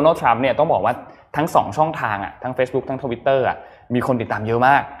เพราะว่าโดนัลด์ทรัมป์เนี่ยต้องบอกว่าทั้ง2ช่องทางอ่ะทั้ง Facebook ทั้ง Twitter อ่ะมีคนติดตามเยอะม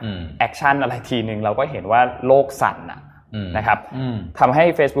ากแอคชั่นอะไรทีนึงเราก็เห็นว่าโลกสั่นนะครับทำให้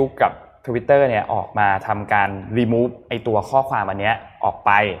Facebook กับ Twitter เนี่ยออกมาทำการ remove ไอตัวข้อความอันเนี้ยออกไ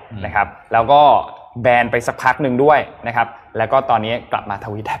ปนะครับแล้วก็แบนไปสักพักนึงด้วยนะครับแล้วก็ตอนนี้กลับมาท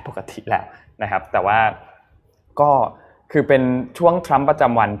วีตได้ปกติแล้วนะครับแต่ว่าก็คือเป็นช่วงทรัมป์ประจ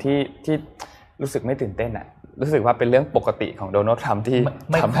ำวันที่รู้สึกไม่ตื่นเต้นอ่ะรู้สึกว่าเป็นเรื่องปกติของโดนัลด์ทรัมป์ที่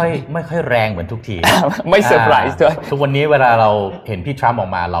ไม่ค่อยแรงเหมือนทุกที ไม่เซอร์ไพรส์ด้วยทุกวันนี้เวลาเราเห็นพี่ทรัมป์ออ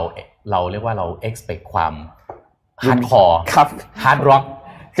กมาเราเรียกว่าเรา expect ความฮาร์ดคอร์ฮาร์ดร็อก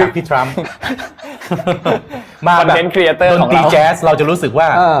จากพี่ทรัมป์มาแบบครีเอเตอร์ของเราดนตรีแจ๊สเราจะรู้สึกว่า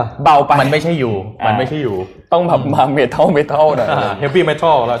เบาไปมันไม่ใช่อยู่ต้องแบบมาเมทัลหน่อยเฮฟวี่เม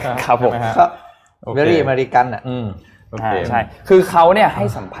ทัลแล้วใช่ครับผมเวรี่อเมริกันใช่คือเขาเนี่ยให้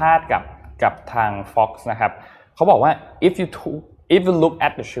สัมภาษณ์กับทาง Fox นะครับเขาบอกว่า if you look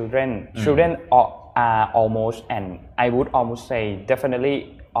at the children are almost and I would almost say definitely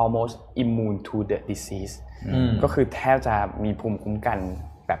almost immune to the disease ก็คือแทบจะมีภูมิคุ้มกัน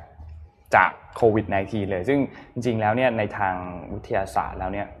แบบจากโควิด -19 เลยซึ่งจริงๆแล้วเนี่ยในทางวิทยาศาสตร์แล้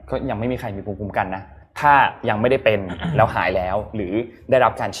วเนี่ยก็ยังไม่มีใครมีภูมิคุ้มกันนะถ้ายังไม่ได้เป็นแล้วหายแล้วหรือได้รั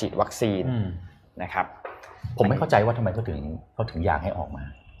บการฉีดวัคซีนนะครับผมไม่เข้าใจว่าทำไมเขาถึงอยากให้ออกมา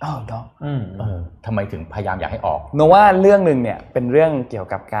เนาะทำไมถึงพยายามอยากให้ออกโนว่าเรื่องนึงเนี่ยเป็นเรื่องเกี่ยว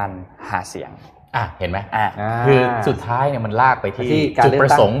กับการหาเสียงเห็นไหมคือสุดท้ายเนี่ยมันลากไปที่จุดปร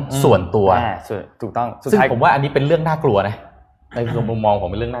ะสงค์ส่วนตัวถูกต้องซึ่งผมว่าอันนี้เป็นเรื่องน่ากลัวนะในมุมมองผม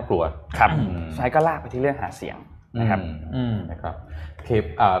เป็นเรื่องน่ากลัวครับใช่ก็ลากไปที่เรื่องหาเสียงนะครับโอเค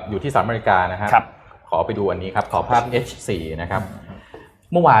อยู่ที่สหรัฐอเมริกานะครับขอไปดูอันนี้ครับขอภาพ H4 นะครับ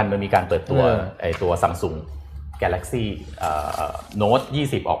เมื่อวานมันมีการเปิดตัวไอตัว Samsung Galaxy Note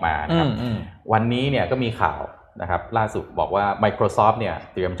 20 ออกมาครับวันนี้เนี่ยก็มีข่าว นะครับล่าสุดบอกว่า Microsoft เนี่ย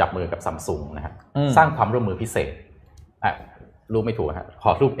เตรียมจับมือกับ Samsung นะครับสร้างความร่วมมือพิเศษรูปไม่ถูกฮะข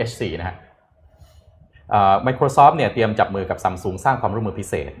อรูป H4 นะฮะMicrosoft เนี่ยเตรียมจับมือกับ Samsung สร้างความร่วมมือพิ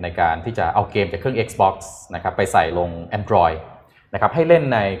เศษในการที่จะเอาเกมจากเครื่อง Xbox นะครับไปใส่ลง Android นะครับให้เล่น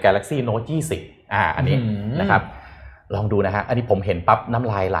ใน Galaxy Note 20อันนี้นะครับลองดูนะฮะอันนี้ผมเห็นปั๊บน้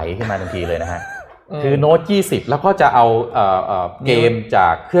ำลายไหลขึ้นมาทันทีเลยนะฮะคือ Note 20แล้วก็จะเอาเกมจา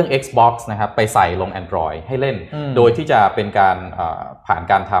กเครื่อง Xbox นะครับไปใส่ลง Android ให้เล่นโดยที่จะเป็นการผ่าน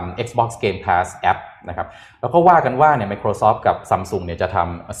การทำ Xbox Game Pass App นะครับแล้วก็ว่ากันว่าเนี่ย Microsoft กับ Samsung เนี่ยจะท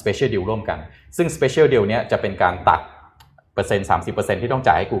ำ Special Deal ร่วมกันซึ่ง Special Deal เนี่ยจะเป็นการตัดเปอร์เซ็นต์ 30% ที่ต้อง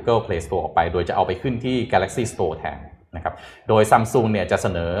จ่ายให้ Google Play Store ออกไปโดยจะเอาไปขึ้นที่ Galaxy Store แทนนะครับโดย Samsung เนี่ยจะเส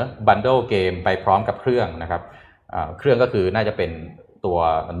นอ Bundle เกมไปพร้อมกับเครื่องนะครับเครื่องก็คือน่าจะเป็นตัว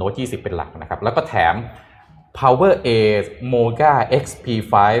Note 20 เป็นหลักนะครับแล้วก็แถม Power A Moga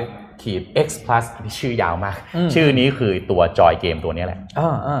XP5 X Plus ชื่อยาวมากชื่อนี้คือตัวจอยเกมตัวนี้แหละ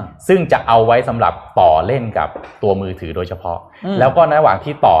ซึ่งจะเอาไว้สำหรับต่อเล่นกับตัวมือถือโดยเฉพาะแล้วก็ระหว่าง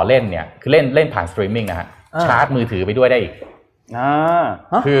ที่ต่อเล่นเนี่ยคือเล่นผ่านสตรีมมิ่งนะฮะชาร์จมือถือไปด้วยได้อีก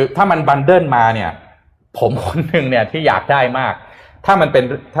คือถ้ามันบันเดิลมาเนี่ยผมคนหนึ่งเนี่ยที่อยากได้มากถ้า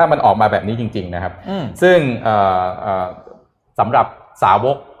มันออกมาแบบนี้จริงๆนะครับซึ่งสำหรับสาว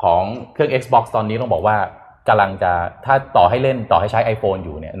กของเครื่อง Xbox ตอนนี้ต้องบอกว่ากำลังจะถ้าต่อให้ใช้ iPhone อ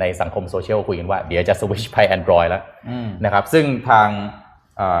ยู่เนี่ยในสังคมโซเชียลคุยกันว่าเดี๋ยวจะสวิตช์ไป Android แล้วนะครับซึ่งท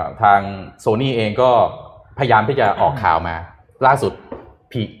าง Sony เองก็พยายามที่จะออกข่าวมาล่าสุด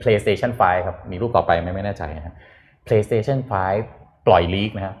PlayStation 5 ครับมีรูปต่อไปไม่แน่ใจนะ PlayStation 5 ปล่อยลีก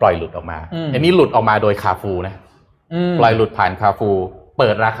นะฮะปล่อยหลุดออกมาอันนี้หลุดออกมาโดยคาฟูนะปล่อยหลุดผ่านคาฟูเปิ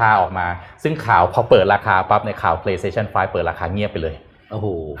ดราคาออกมาซึ่งข่าวพอเปิดราคาปั๊บในข่าว PlayStation 5 เปิดราคาเงียบไปเลยโอ้โห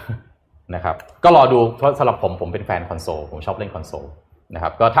นะครับก็รอดูเพราะสำหรับผมเป็นแฟนคอนโซลผมชอบเล่นคอนโซลนะครั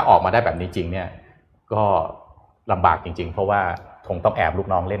บก็ถ้าออกมาได้แบบนี้จริงเนี่ยก็ลำบากจริงๆเพราะว่าคงต้องแอบลูก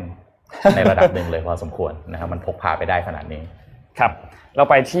น้องเล่น ในระดับหนึ่งเลยพอสมควรนะครับมันพกพาไปได้ขนาดนี้ครับเรา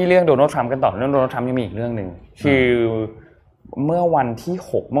ไปที่เรื่องโดนัลด์ทรัมป์กันต่อเรื่องโดนัลด์ทรัมป์ยังมีอีกเรื่องนึงคือเมื่อวันที่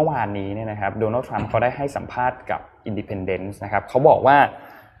6เมื่อวานนี้เนี่ยนะครับโดนัลด์ทรัมป์เขาได้ให้สัมภาษณ์กับ Independence นะครับเขาบอกว่า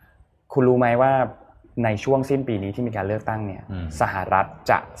คุณรู้ไหมว่าในช่วงสิ้นปีนี้ที่มีการเลือกตั้งเนี่ยสหรัฐ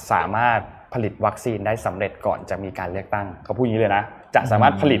จะสามารถผลิตวัคซีนได้สำเร็จก่อนจะมีการเลือกตั้งเขาพูดอย่างนี้เลยนะจะสามาร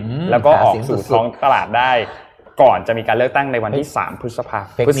ถผลิตแล้วก็ออกสู่ท้องตลาดได้ก่อนจะมีการเลือกตั้งในวันที่3พฤ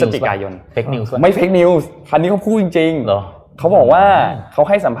ศจิกายนเฟคนิวส์ไม่เฟคนิวส์คันนี้เขาพูดจริงๆเหรอเขาบอกว่าเขา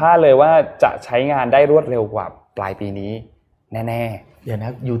ให้สัมภาษณ์เลยว่าจะใช้งานได้รวดเร็วกว่าปลายปีนี้แน่ๆเดี๋ยวน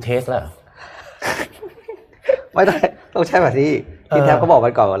ะยูเทสแล้วไม่ได้ต้องใช้แบบที่แทบเขาบอก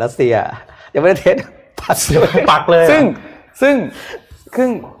มันก่อนว่ารัสเซียยังไม่ได้เทสปักเลยซึ่ง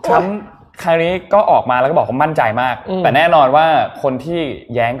ทรัมป์ครั้งนี้ก็ออกมาแล้วก็บอกเขามั่นใจมากแต่แน่นอนว่าคนที่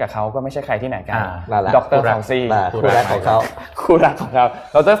แย้งกับเขาก็ไม่ใช่ใครที่ไหนกันดร.เฟลซี่คู่รักของเขา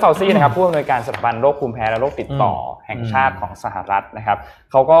ดร.เฟลซี่นะครับผู้อำนวยการสถาบันโรคภูมิแพ้และโรคติดต่อแห่งชาติของสหรัฐนะครับ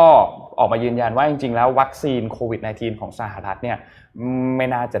เขาก็ออกมายืนยันว่าจริงๆแล้ววัคซีนโควิด -19 ของสหรัฐเนี่ยไม่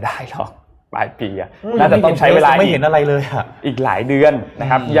น่าจะได้หรอกปลายปีน่าจะต้องใช้เวลาไม่เห็นอะไรเลยอีกหลายเดือนนะ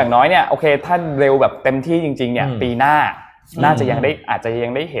ครับอย่างน้อยเนี่ยโอเคถ้าเร็วแบบเต็มที่จริงๆเนี่ยปีหน้าน่าจะยังได้อาจจะยั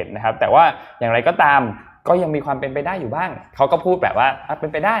งได้เห็นนะครับแต่ว่าอย่างไรก็ตามก็ยังมีความเป็นไปได้อยู่บ้างเขาก็พูดแบบว่าเป็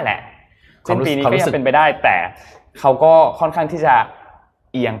นไปได้แหละสิ้นปีนี้ก็ยังเป็นไปได้แต่เขาก็ค่อนข้างที่จะ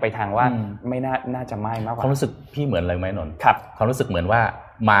เอียงไปทางว่าไม่น่าจะไม่มากกว่าความรู้สึกพี่เหมือนอะไรไหมนนท์ครับความรู้สึกเหมือนว่า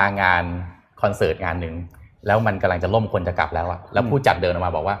มางานคอนเสิร์ตงานนึงแล้วมันกำลังจะล่มคนจะกลับแล้วแล้วผู้จัดเดินออกม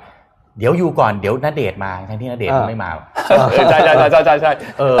าบอกว่าเดี๋ยวอยู่ก่อนเดี๋ยวณเดชน์มาทั้งที่ณเดชน์ไม่มาใช่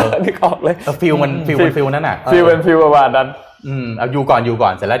นึกออกเลยฟิลนั้นน่ะฟิลเป็นฟิลประมาณนั้นเอาอยู่ก่อ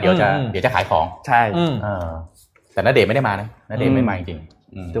นเสร็จแล้วเดี๋ยวจะขายของใช่แต่ณเดชน์ไม่ได้มานะณเดชน์ไม่มาจริง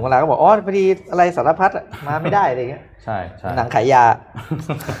ถึงเวลาก็บอกอ๋อพอดีอะไรสารพัดมาไม่ได้อะไรเงี้ยใช่หนังขายยา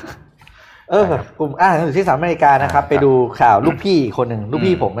กลุ่มอยู่ที่สหรัฐอเมริกานะครับไปดูข่าวลูกพี่คนหนึ่งลูก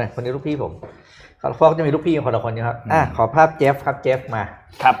พี่ผมคนนี้ลูกพี่ผมเขาจะมีลูกพี่คนละคนนะครับขอภาพเจฟครับเจฟมา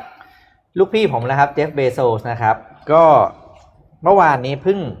ครับลูกพี่ผมนะครับเจฟเบโซสนะครับก็เมื่อวานนี้เ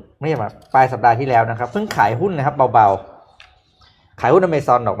พิ่งไม่ใช่ปลายสัปดาห์ที่แล้วนะครับเพิ่งขายหุ้นนะครับเบาๆขายหุ้น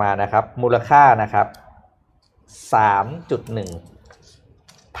Amazon ออกมานะครับมูลค่านะครับ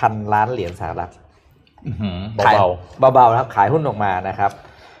 3.1 พันล้านเหรียญสหรัฐเบาๆนะครับขายหุ้นออกมานะครับ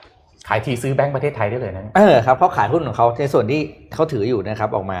ขายทีซื้อแบงก์ประเทศไทยได้เลยนะครับเขาขายหุ้นของเขาในส่วนที่เขาถืออยู่นะครั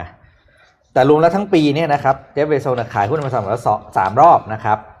บออกมาแต่รวมแล้วทั้งปีเนี่ยนะครับเจฟเบโซขายหุ้นมาแล้ว3รอบนะค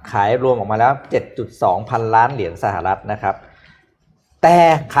รับขายรวมออกมาแล้ว 7.2 พันล้านเหรียญสหรัฐนะครับแต่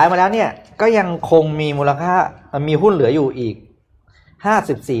ขายมาแล้วเนี่ยก็ยังคงมีมูลค่ามีหุ้นเหลืออยู่อีก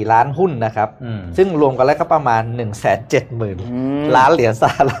54ล้านหุ้นนะครับซึ่งรวมกันแล้วก็ประมาณ 170,000 ล้านเหรียญส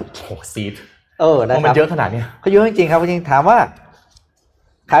หรัฐโอ้ซีด นะครับมันเยอะขนาดนี้เขาเยอะจริงๆครับจริงถามว่า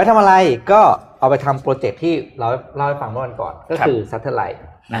ขายไปทำอะไรก็เอาไปทำโปรเจกต์ที่เราเล่าให้ฟังเมื่อวันก่อนก็คือ Satellite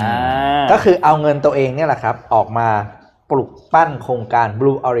ก็คือเอาเงินตัวเองเนี่ยแหละครับออกมาปลุกปั้นโครงการ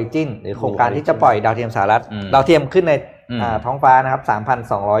Blue Origin หรือโครงการที่จะปล่อยดาวเทียมสหรัฐดาวเทียมขึ้นในท้องฟ้านะครับ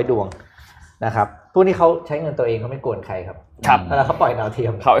 3,200 ดวงนะครับพวกนี้เขาใช้เงินตัวเองเขาไม่กวนใครครับแล้วเขาปล่อยดาวเทีย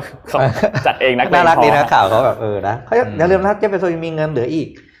มเขาจัดเองน่ารักดีนะข่าวเขาแบบนะเขาอย่าลืมนะเจฟเฟอร์โซนมีเงินเหลืออีก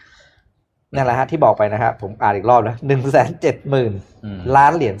นั่นแหละฮะที่บอกไปนะครับผมอ่านอีกรอบนะ 170,000 ล้า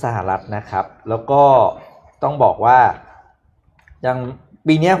นเหรียญสหรัฐนะครับแล้วก็ต้องบอกว่ายัง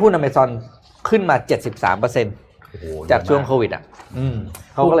ปีนี้หุ้น Amazon ขึ้นมา 73% จากช่วงโควิด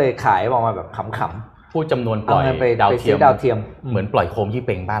เขาก็เลยขายออกมาแบบขำๆพูดจำนวนปล่อยดาวเทียมเหมือนปล่อยโคมยี่เ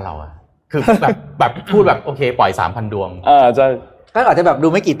ป่งบ้านเราอะคือแบบพูดแบบโอเคปล่อย 3,000 ดวงจะก็อาจจะแบบดู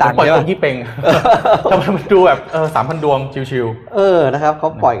ไม่กี่ตังค์ปล่อยโคมยี่เป่งทำไมมันดูแบบ3,000 ดวงชิวๆนะครับเขา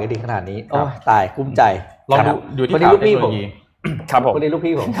ปล่อยกันดีขนาดนี้โอ้ตายกุ้มใจลองดูที่ข่าวเทคโนโลยีครับผมคนเรียนลูก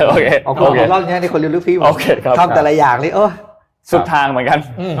พี่ผมโอเครอบนี้ในคนเรียนลูกพี่ผม โอเคครับทำแต่ละอย่างนี่สุดทางเหมือนกัน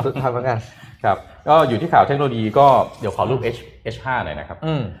สุดทางเหมือนกันครับก็อยู่ที่ข่าวเทคโนโลยีก็เดี๋ยวขอรูป H5 หน่อยนะครับ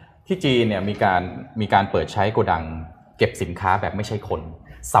ที่จีนเนี่ยมีการเปิดใช้โกดังเก็บสินค้าแบบไม่ใช่คน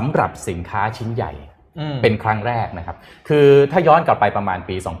สำหรับสินค้าชิ้นใหญ่เป็นครั้งแรกนะครับคือถ้าย้อนกลับไปประมาณ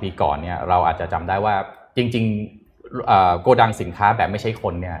ปี2ปีก่อนเนี่ยเราอาจจะจำได้ว่าจริงๆโกดังสินค้าแบบไม่ใช่ค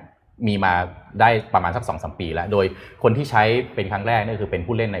นเนี่ยมีมาได้ประมาณสัก 2-3 ปีแล้วโดยคนที่ใช้เป็นครั้งแรกนี่คือเป็น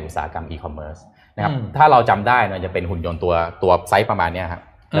ผู้เล่นในอุตสาหกรรมอีคอมเมิร์ซนะครับถ้าเราจำได้เนี่ยจะเป็นหุ่นยนต์ตัวไซส์ประมาณนี้ครับ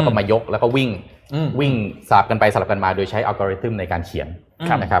แล้วก็มายกแล้วก็วิ่งสลับกันไปสลับกันมาโดยใช้อัลกอริทึมในการเขียน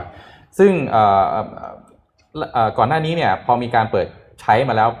นะครับซึ่งก่อนหน้านี้เนี่ยพอมีการเปิดใช้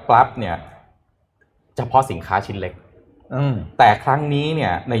มาแล้วปั๊บเนี่ยเฉพาะสินค้าชิ้นเล็กแต่ครั้งนี้เนี่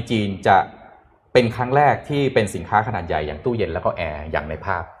ยในจีนจะเป็นครั้งแรกที่เป็นสินค้าขนาดใหญ่อย่างตู้เย็นแล้วก็แอร์อย่างในภ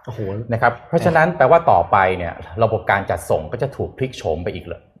าพนะครับเพราะฉะนั้นแปลว่าต่อไปเนี่ยระบบการจัดส่งก็จะถูกพลิกโฉมไปอี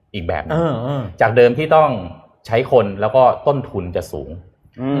กแบบนึงจากเดิมที่ต้องใช้คนแล้วก็ต้นทุนจะสูง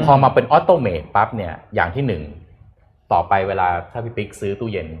พอมาเป็นออโตเมตปั๊บเนี่ยอย่างที่1ต่อไปเวลาถ้าพี่ปิ๊กซื้อตู้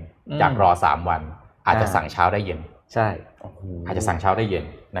เย็นจากรอ3วันอาจจะสั่งเช้าได้เย็นใช่อาจจะสั่งเช้าได้เย็น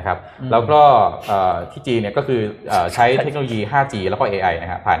นะครับแล้วก็ที่จีนเนี่ยก็คือใช้เทคโนโลยี 5G แล้วก็ AI น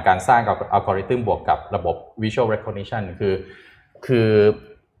ะครับผ่านการสร้างอัลกอริทึมบวกกับระบบ Visual Recognition คือ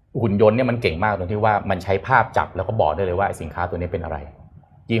หุ่นยนต์เนี่ยมันเก่งมากตรงที่ว่ามันใช้ภาพจับแล้วก็บอกได้เลยว่าสินค้าตัวนี้เป็นอะไร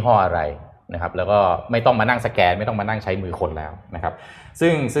ยี่ห้ออะไรนะครับแล้วก็ไม่ต้องมานั่งสแกนไม่ต้องมานั่งใช้มือคนแล้วนะครับ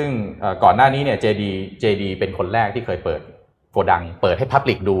ซึ่งก่อนหน้านี้เนี่ย JD เป็นคนแรกที่เคยเปิดโกดังเปิดให้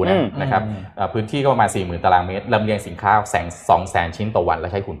Public ดูนะครับพื้นที่ก็ประมาณ 40,000 ตารางเมตรลำเลียงสินค้า200,000 ชิ้นต่อวันและ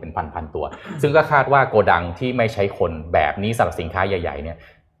ใช้หุ่นเป็นพันตัวซึ่งก็คาดว่าโกดังที่ไม่ใช้คนแบบนี้สำหรับสินค้าใหญ่ๆเนี่ย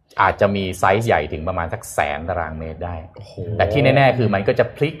อาจจะมีไซส์ใหญ่ถึงประมาณสัก100,000 ตารางเมตรได้แต่ที่แน่ๆคือมันก็จะ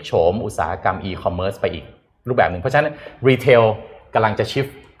พลิกโฉมอุตสาหกรรมอีคอมเมิร์ซไปอีกรูปแบบหนึ่งเพราะฉะนั้นรีเทลกำลังจะชิฟ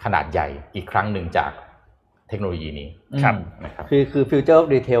ขนาดใหญ่อีกครั้งหนึ่งจากเทคโนโลยีนี้นะครับคือฟิวเจอร์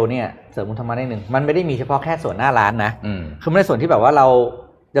รีเทลเนี่ยเสริมคุณธรรมะได้หนึ่งมันไม่ได้มีเฉพาะแค่ส่วนหน้าร้านนะคือไม่ได้ส่วนที่แบบว่าเรา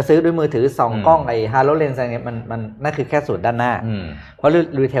จะซื้อด้วยมือถือ2กล้องไอ้ HoloLens อะไรเงี้ยมันนั่นคือแค่ส่วนด้านหน้าเพราะ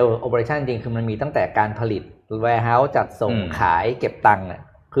รีเทลโอเปอเรชั่นจริงคือมันมีตั้งแต่การผลิต warehouse จัดส่งขายเก็บตังค์เนี่ย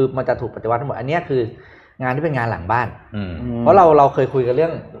คือมันจะถูกปฏิวัติทั้งหมดอันนี้คืองานที่เป็นงานหลังบ้านเพราะเราเคยคุยกันเรื่อ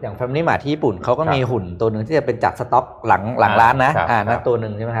งอย่าง Family Mart ที่ญี่ปุ่นเขาก็มีหุ่นตัวนึงที่จะเป็นจัดสต็อกหลังร้านนะนั่นตัวนึ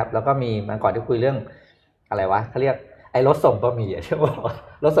งใช่ไหมครับแล้วก็มีมันก่อนที่คุยเรื่องอะไรวะเขาเรียกไอ้รถส่งบะหมี่ใช่ไหม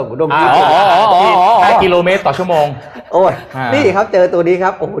รถส่งอุดมที่5 กิโลเมตรต่อชั่วโมงโอ้ยนี่ครับเจอตัวนี้ครั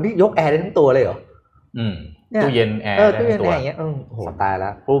บโอ้โหนี่ยกแอร์ได้ทั้งตัวเลยเหรอตู้เย็นแอร์ตู้เย็นแอร์อย่างเงี้ยโอ้โหตายแล้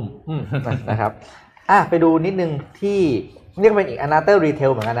วปุ้มนะครับไปดูนิดนึงที่เรียกเป็นอีก another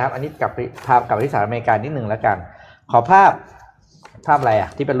retail เหมือนกันนะครับอันนี้กลับไปที่สหรัฐอเมริกานิดนึงแล้วกันขอภาพอะไรอ่ะ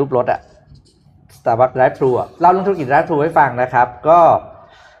ที่เป็นรูปรถอ่ะ Starbucks Drive-Thru อ่ะเล่าเรื่องธุรกิจ Drive-Thru ให้ฟังนะครับก็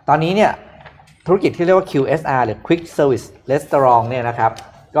ตอนนี้เนี่ยธุรกิจที่เรียกว่า QSR หรือ Quick Service Restaurant เนี่ยนะครับ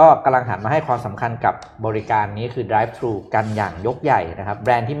ก็กำลังหันมาให้ความสำคัญกับบริการนี้คือ Drive-Thru กันอย่างยกใหญ่นะครับแบ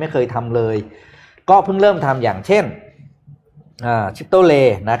รนด์ที่ไม่เคยทำเลยก็เพิ่งเริ่มทำอย่างเช่นChipotle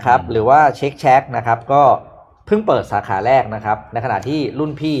นะครับหรือว่า Shake Shack นะครับก็เพิ่งเปิดสาขาแรกนะครับในขณะที่รุ่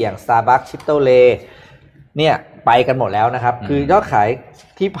นพี่อย่าง Starbucks Chipotle เนี่ยไปกันหมดแล้วนะครับคือยอดขาย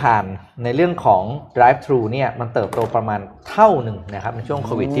ที่ผ่านในเรื่องของ Drive-Thru เนี่ยมันเติบโตประมาณเท่าหนึ่งนะครับในช่วงโค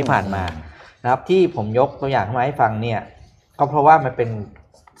วิดที่ผ่านมานะครับที่ผมยกตัวอย่างมาให้ฟังเนี่ยก็เพราะว่ามันเป็น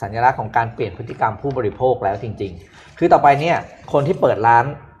สัญลักษณ์ของการเปลี่ยนพฤติกรรมผู้บริโภคแล้วจริงๆคือต่อไปเนี่ยคนที่เปิดร้าน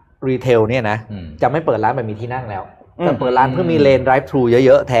รีเทลเนี่ยนะจะไม่เปิดร้านแบบมีที่นั่งแล้วแต่เปิดร้านเพื่อมีเลน drive-thru เ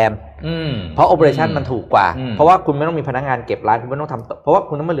ยอะๆแทนเพราะ operation มันถูกกว่าเพราะว่าคุณไม่ต้องมีพนักงานเก็บร้านคุณไม่ต้องทำเพราะว่า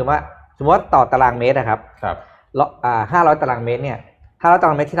คุณต้องมาลืมว่าสมมติว่าต่อตารางเมตรนะครับ500 ตารางเมตรเนี่ย 500 ตา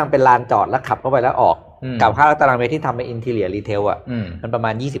รางเมตรที่ทำเป็นลานจอดแล้วขับเข้าไปแล้วออกกับ500 ตารางเมตรที่ทำเป็นอินทีเรียรีเทลอ่ะมันประมา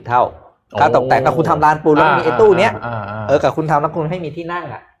ณ20เท่าค่าตกแต่งแต่คุณทำลานปูนแล้วมีไอ้ตู้เนี้ยกับคุณทำแล้วคุณให้มีที่นั่ง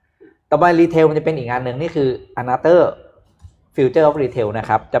อ่ะต่อไปรีเทลมันจะเป็นอีกงานหนึ่งนี่คือ another future of retail นะ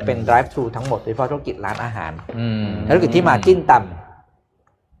ครับจะเป็น drive thru ทั้งหมดโดยเฉพาะธุรกิจร้านอาหารธุรกิจที่marginต่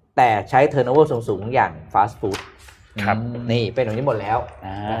ำแต่ใช้ turnover สูงๆอย่าง fast food ครับนี่เป็นอย่างนี้หมดแล้ว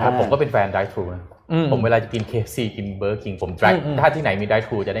นะครับผมก็เป็นแฟน drive thru นะผมเวลาจะกิน KFC กิน Burger King ผม drive ถ้าที่ไหนมี drive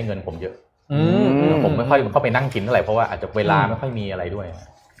thru จะได้เงินผมเยอะผมไม่ค่อยเข้าไปนั่งกินเท่าไหร่เพราะว่าอาจจะเวลาไม่ค่อยมีอะไรด้วย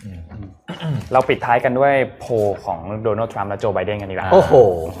เราปิดท้ายกันด้วยโพลของโดนัลด์ทรัมป์และโจไบเดนกันดีกว่าโอ้โห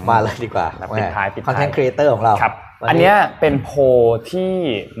มาเลยดีกว่าปิดท้ายคอนเทนต์ครีเอเตอร์ของเราครับอันนี้เป็นโพลที่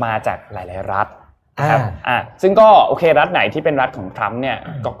มาจากหลายๆรัฐครับซึ่งก็โอเครัฐไหนที่เป็นรัฐของทรัมป์เนี่ย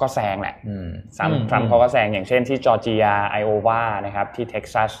ก็แซงแหละทรัมป์เขาก็แซงอย่างเช่นที่จอร์เจียไอโอวานะครับที่เท็ก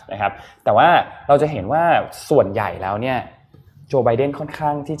ซัสนะครับแต่ว่าเราจะเห็นว่าส่วนใหญ่แล้วเนี่ยโจไบเดนค่อนข้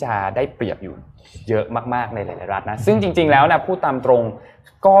างที่จะได้เปรียบอยู่เยอะมากๆในหลายๆรัฐนะซึ่งจริงๆแล้วนะพูดตามตรง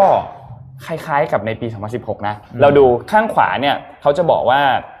ก็คล้ายๆกับในปี2016นะเราดูข้างขวาเนี่ยเขาจะบอกว่า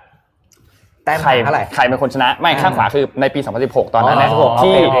ใครเป็นคนชนะไม่ข้างขวาคือในปี2016ตอนนั้นนะ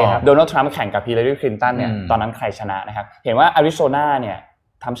ที่โดนัลด์ทรัมป์แข่งกับฮิลลารีคลินตันเนี่ยตอนนั้นใครชนะนะครับเห็นว่าอาริโซนาเนี่ย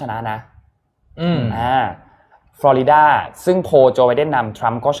ทรัมป์ชนะนะฟลอริดาซึ่งโพลโจไบเดนนำทรั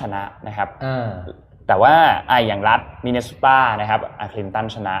มป์ก็ชนะนะครับแต่ว่าอย่างรัฐมินนิโซตานะครับคลินตัน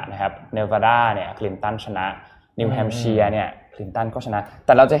ชนะนะครับเนวาดาเนี่ยคลินตันชนะนิวแฮมป์เชียร์เนี่ยคลินตันก็ชนะแ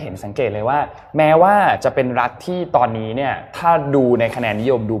ต่เราจะเห็นสังเกตเลยว่าแม้ว่าจะเป็นรัฐที่ตอนนี้เนี่ยถ้าดูในคะแนนนิ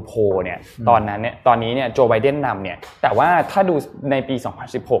ยมดูโพลเนี่ยตอนนี้เนี่ยโจไบเดนนำเนี่ยแต่ว่าถ้าดูในปี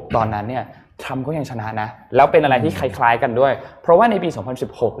2016ตอนนั้นเนี่ยทรัมป์ก็ยังชนะนะแล้วเป็นอะไรที่คล้ายๆกันด้วยเพราะว่าในปี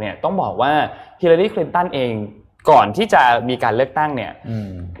2016เนี่ยต้องบอกว่าฮิลลารีคลินตันเองก่อนที่จะมีการเลือกตั้งเนี่ย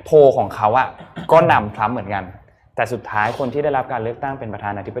โพลของเขาอ่ะก็นำทรัมป์เหมือนกันแต่สุดท้ายคนที่ได้รับการเลือกตั้งเป็นประธ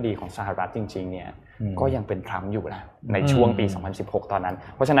านาธิบดีของสหรัฐจริงๆเนี่ยก็ยังเป็นทรัมป์อยู่นะในช่วงปี2016ตอนนั้น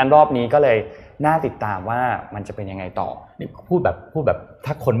เพราะฉะนั้นรอบนี้ก็เลยน่าติดตามว่ามันจะเป็นยังไงต่อนี่พูดแบบ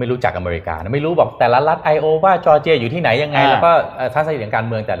ถ้าคนไม่รู้จักอเมริกานะไม่รู้บอกแต่ละรัฐไอโอวาจอร์เจียอยู่ที่ไหนยังไงแล้วก็ทัศนคติการ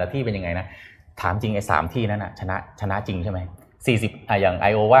เมืองแต่ละที่เป็นยังไงนะถามจริงไอ้3ที่นั้นน่ะชนะจริงใช่มั้ย40อย่างไอ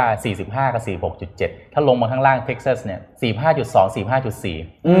โอวา45กับ46.7ถ้าลงมาข้างล่างเท็กซัสเนี่ย45.2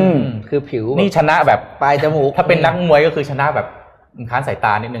 45.4คือผิวนี่ชนะแบบปลายจมูกถ้าเป็นนักมวยก็คือชนะแบบค้านสายต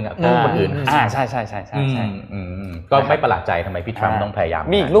านิดนึงอ่ะคนอื่นใช่ก็ไม่ประหลาดใจทำไมพี่ทรัมป์ต้องพยายาม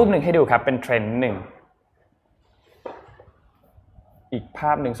มีอีกรูปนึงให้ดูครับเป็นเทรนด์นึงอีกภ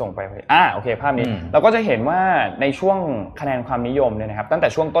าพนึงส่งไปโอเคภาพนี้เราก็จะเห็นว่าในช่วงคะแนนความนิยมเนี่ยนะครับตั้งแต่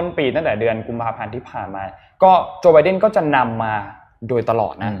ช่วงต้นปีตั้งแต่เดือนกุมภาพันธ์ที่ผ่านมาก็โจไบเดนก็จะนำมาโดยตลอ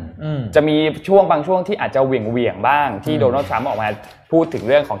ดนะจะมีช่วงบางช่วงที่อาจจะเหวี่ยงบ้างที่โดนัลด์ทรัมป์ออกมาพูดถึง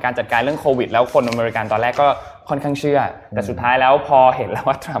เรื่องของการจัดการเรื่องโควิดแล้วคนอเมริกันตอนแรกก็ค่อนข้างเชื่อแต่สุดท้ายแล้วพอเห็นแล้ว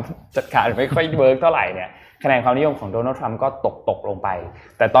ว่าทรัมป์จัดการไม่ค่อยเวิร์กเท่าไหร่เนี่ยคะแนนความนิยมของโดนัลด์ทรัมป์ก็ตกลงไป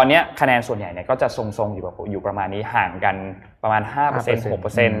แต่ตอนนี้คะแนนส่วนใหญ่เนี่ยก็จะทรงๆอยู่ประมาณนี้ห่างกันประมาณ 5%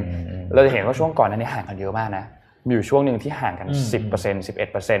 6% เราจะเห็นว่าช่วงก่อนนั้นห่างกันเยอะมากนะมีอยู่ช่วงนึงที่ห่างกัน 10%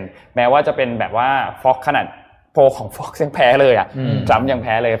 11% แม้ว่าจะเป็นแบบว่าฟ็อกขนาดโพลของ Fox ยังแพ้เลยอ่ะทรัมป์ยังแ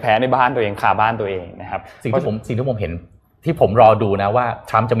พ้เลยแพ้ในบ้านตัวเองคาบ้านตัวเองนะครับสิ่งที่ผมเห็นที่ผมรอดูนะว่า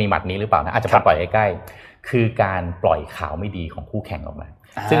ทรัมป์จะมีหมัดนี้หรือเปล่านะอาจจะปล่อยใกล้ๆคือการปล่อยข่าวไม่ดีของคู่แข่งออกมา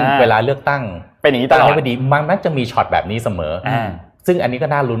ซึ่งเวลาเลือกตั้งเป็นอย่างนี้ตลอดไม่ดีมันจะมีช็อตแบบนี้เสมอซึ่งอันนี้ก็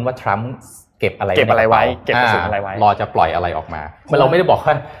น่าลุ้นว่าทรัมป์เก็บอะไรไว้เก็บกระสุนอะไรไว้รอจะปล่อยอะไรออกมาเราไม่ได้บอก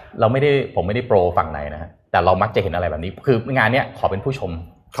ว่าผมไม่ได้โปรฝั่งไหนนะแต่เรามักจะเห็นอะไรแบบนี้คืองานเนี้ยขอเป็นผู้ชม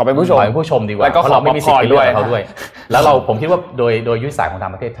ดีกว่าเพราะเราไม่มีสิทธิ์ด้วยเขาด้วยแล้วผมคิดว่าโดยยุทธศาสตร์ของทา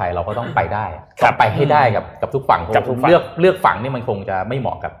งประเทศไทยเราก็ต้องไปได้ไปให้ได้กับทุกฝั่งเลือกฝั่งนี่มันคงจะไม่เหม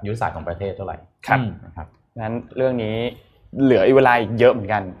าะกับยุทธศาสตร์ของประเทศเท่าไหร่ครับงั้นเรื่องนี้เหลือเวลาอีกเยอะเหมือน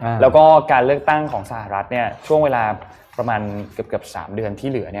กันแล้วก็การเลือกตั้งของสหรัฐเนี่ยช่วงเวลาประมาณเกือบ3เดือนที่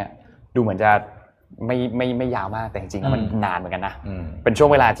เหลือเนี่ยดูเหมือนจะไม่ยาวมากแต่จริงๆแล้วมันนานเหมือนกันนะเป็นช่วง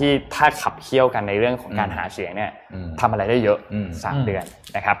เวลาที่ถ้าขับเคี่ยวกันในเรื่องของการหาเสียงเนี่ยทำอะไรได้เยอะ3เดือน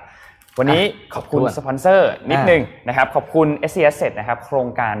นะครับวันนี้ขอบคุณสปอนเซอร์นิดนึงนะครับขอบคุณ SC Asset นะครับโครง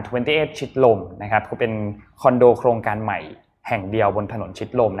การ28ชิดลมนะครับเป็นคอนโดโครงการใหม่แห่งเดียวบนถนนชิด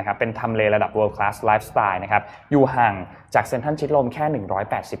ลมนะครับเป็นทำเลระดับ World Class Lifestyle นะครับอยู่ห่างจากเซ็นทรัลชิดลมแค่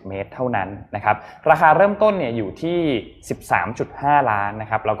180เมตรเท่านั้นนะครับราคาเริ่มต้นเนี่ยอยู่ที่ 13.5 ล้านนะ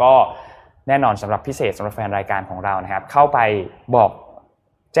ครับแล้วก็แน่นอนสำหรับพิเศษสำหรับแฟนรายการของเรานะครับเข้าไปบอก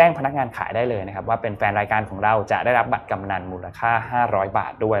แจ้งพนักงานขายได้เลยนะครับว่าเป็นแฟนรายการของเราจะได้รับบัตรกำนันมูลค่า500 บา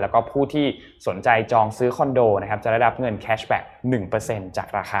ทด้วยแล้วก็ผู้ที่สนใจจองซื้อคอนโดนะครับจะได้รับเงินแคชแบ็ก 1% จาก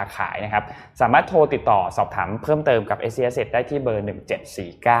ราคาขายนะครับสามารถโทรติดต่อสอบถามเพิ่มเติมกับ SC Asset ได้ที่เบอร์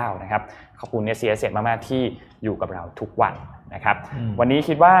1749นะครับขอบคุณ SC Asset มากๆที่ อยู่กับเราทุกวันนะครับวันนี้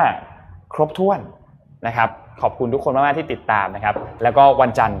คิดว่าครบถ้วนนะครับขอบคุณทุกคนมากๆที่ติดตามนะครับแล้วก็วั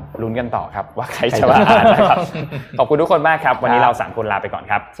นจันทร์ลุ้นกันต่อครับว่าใครจะมาอ่านนะครับขอบคุณทุกคนมากครับวันนี้เรา3คนลาไปก่อน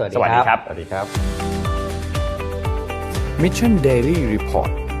ครับสวัสดีครับ สวัสดีครับ Mission Daily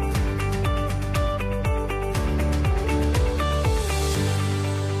Report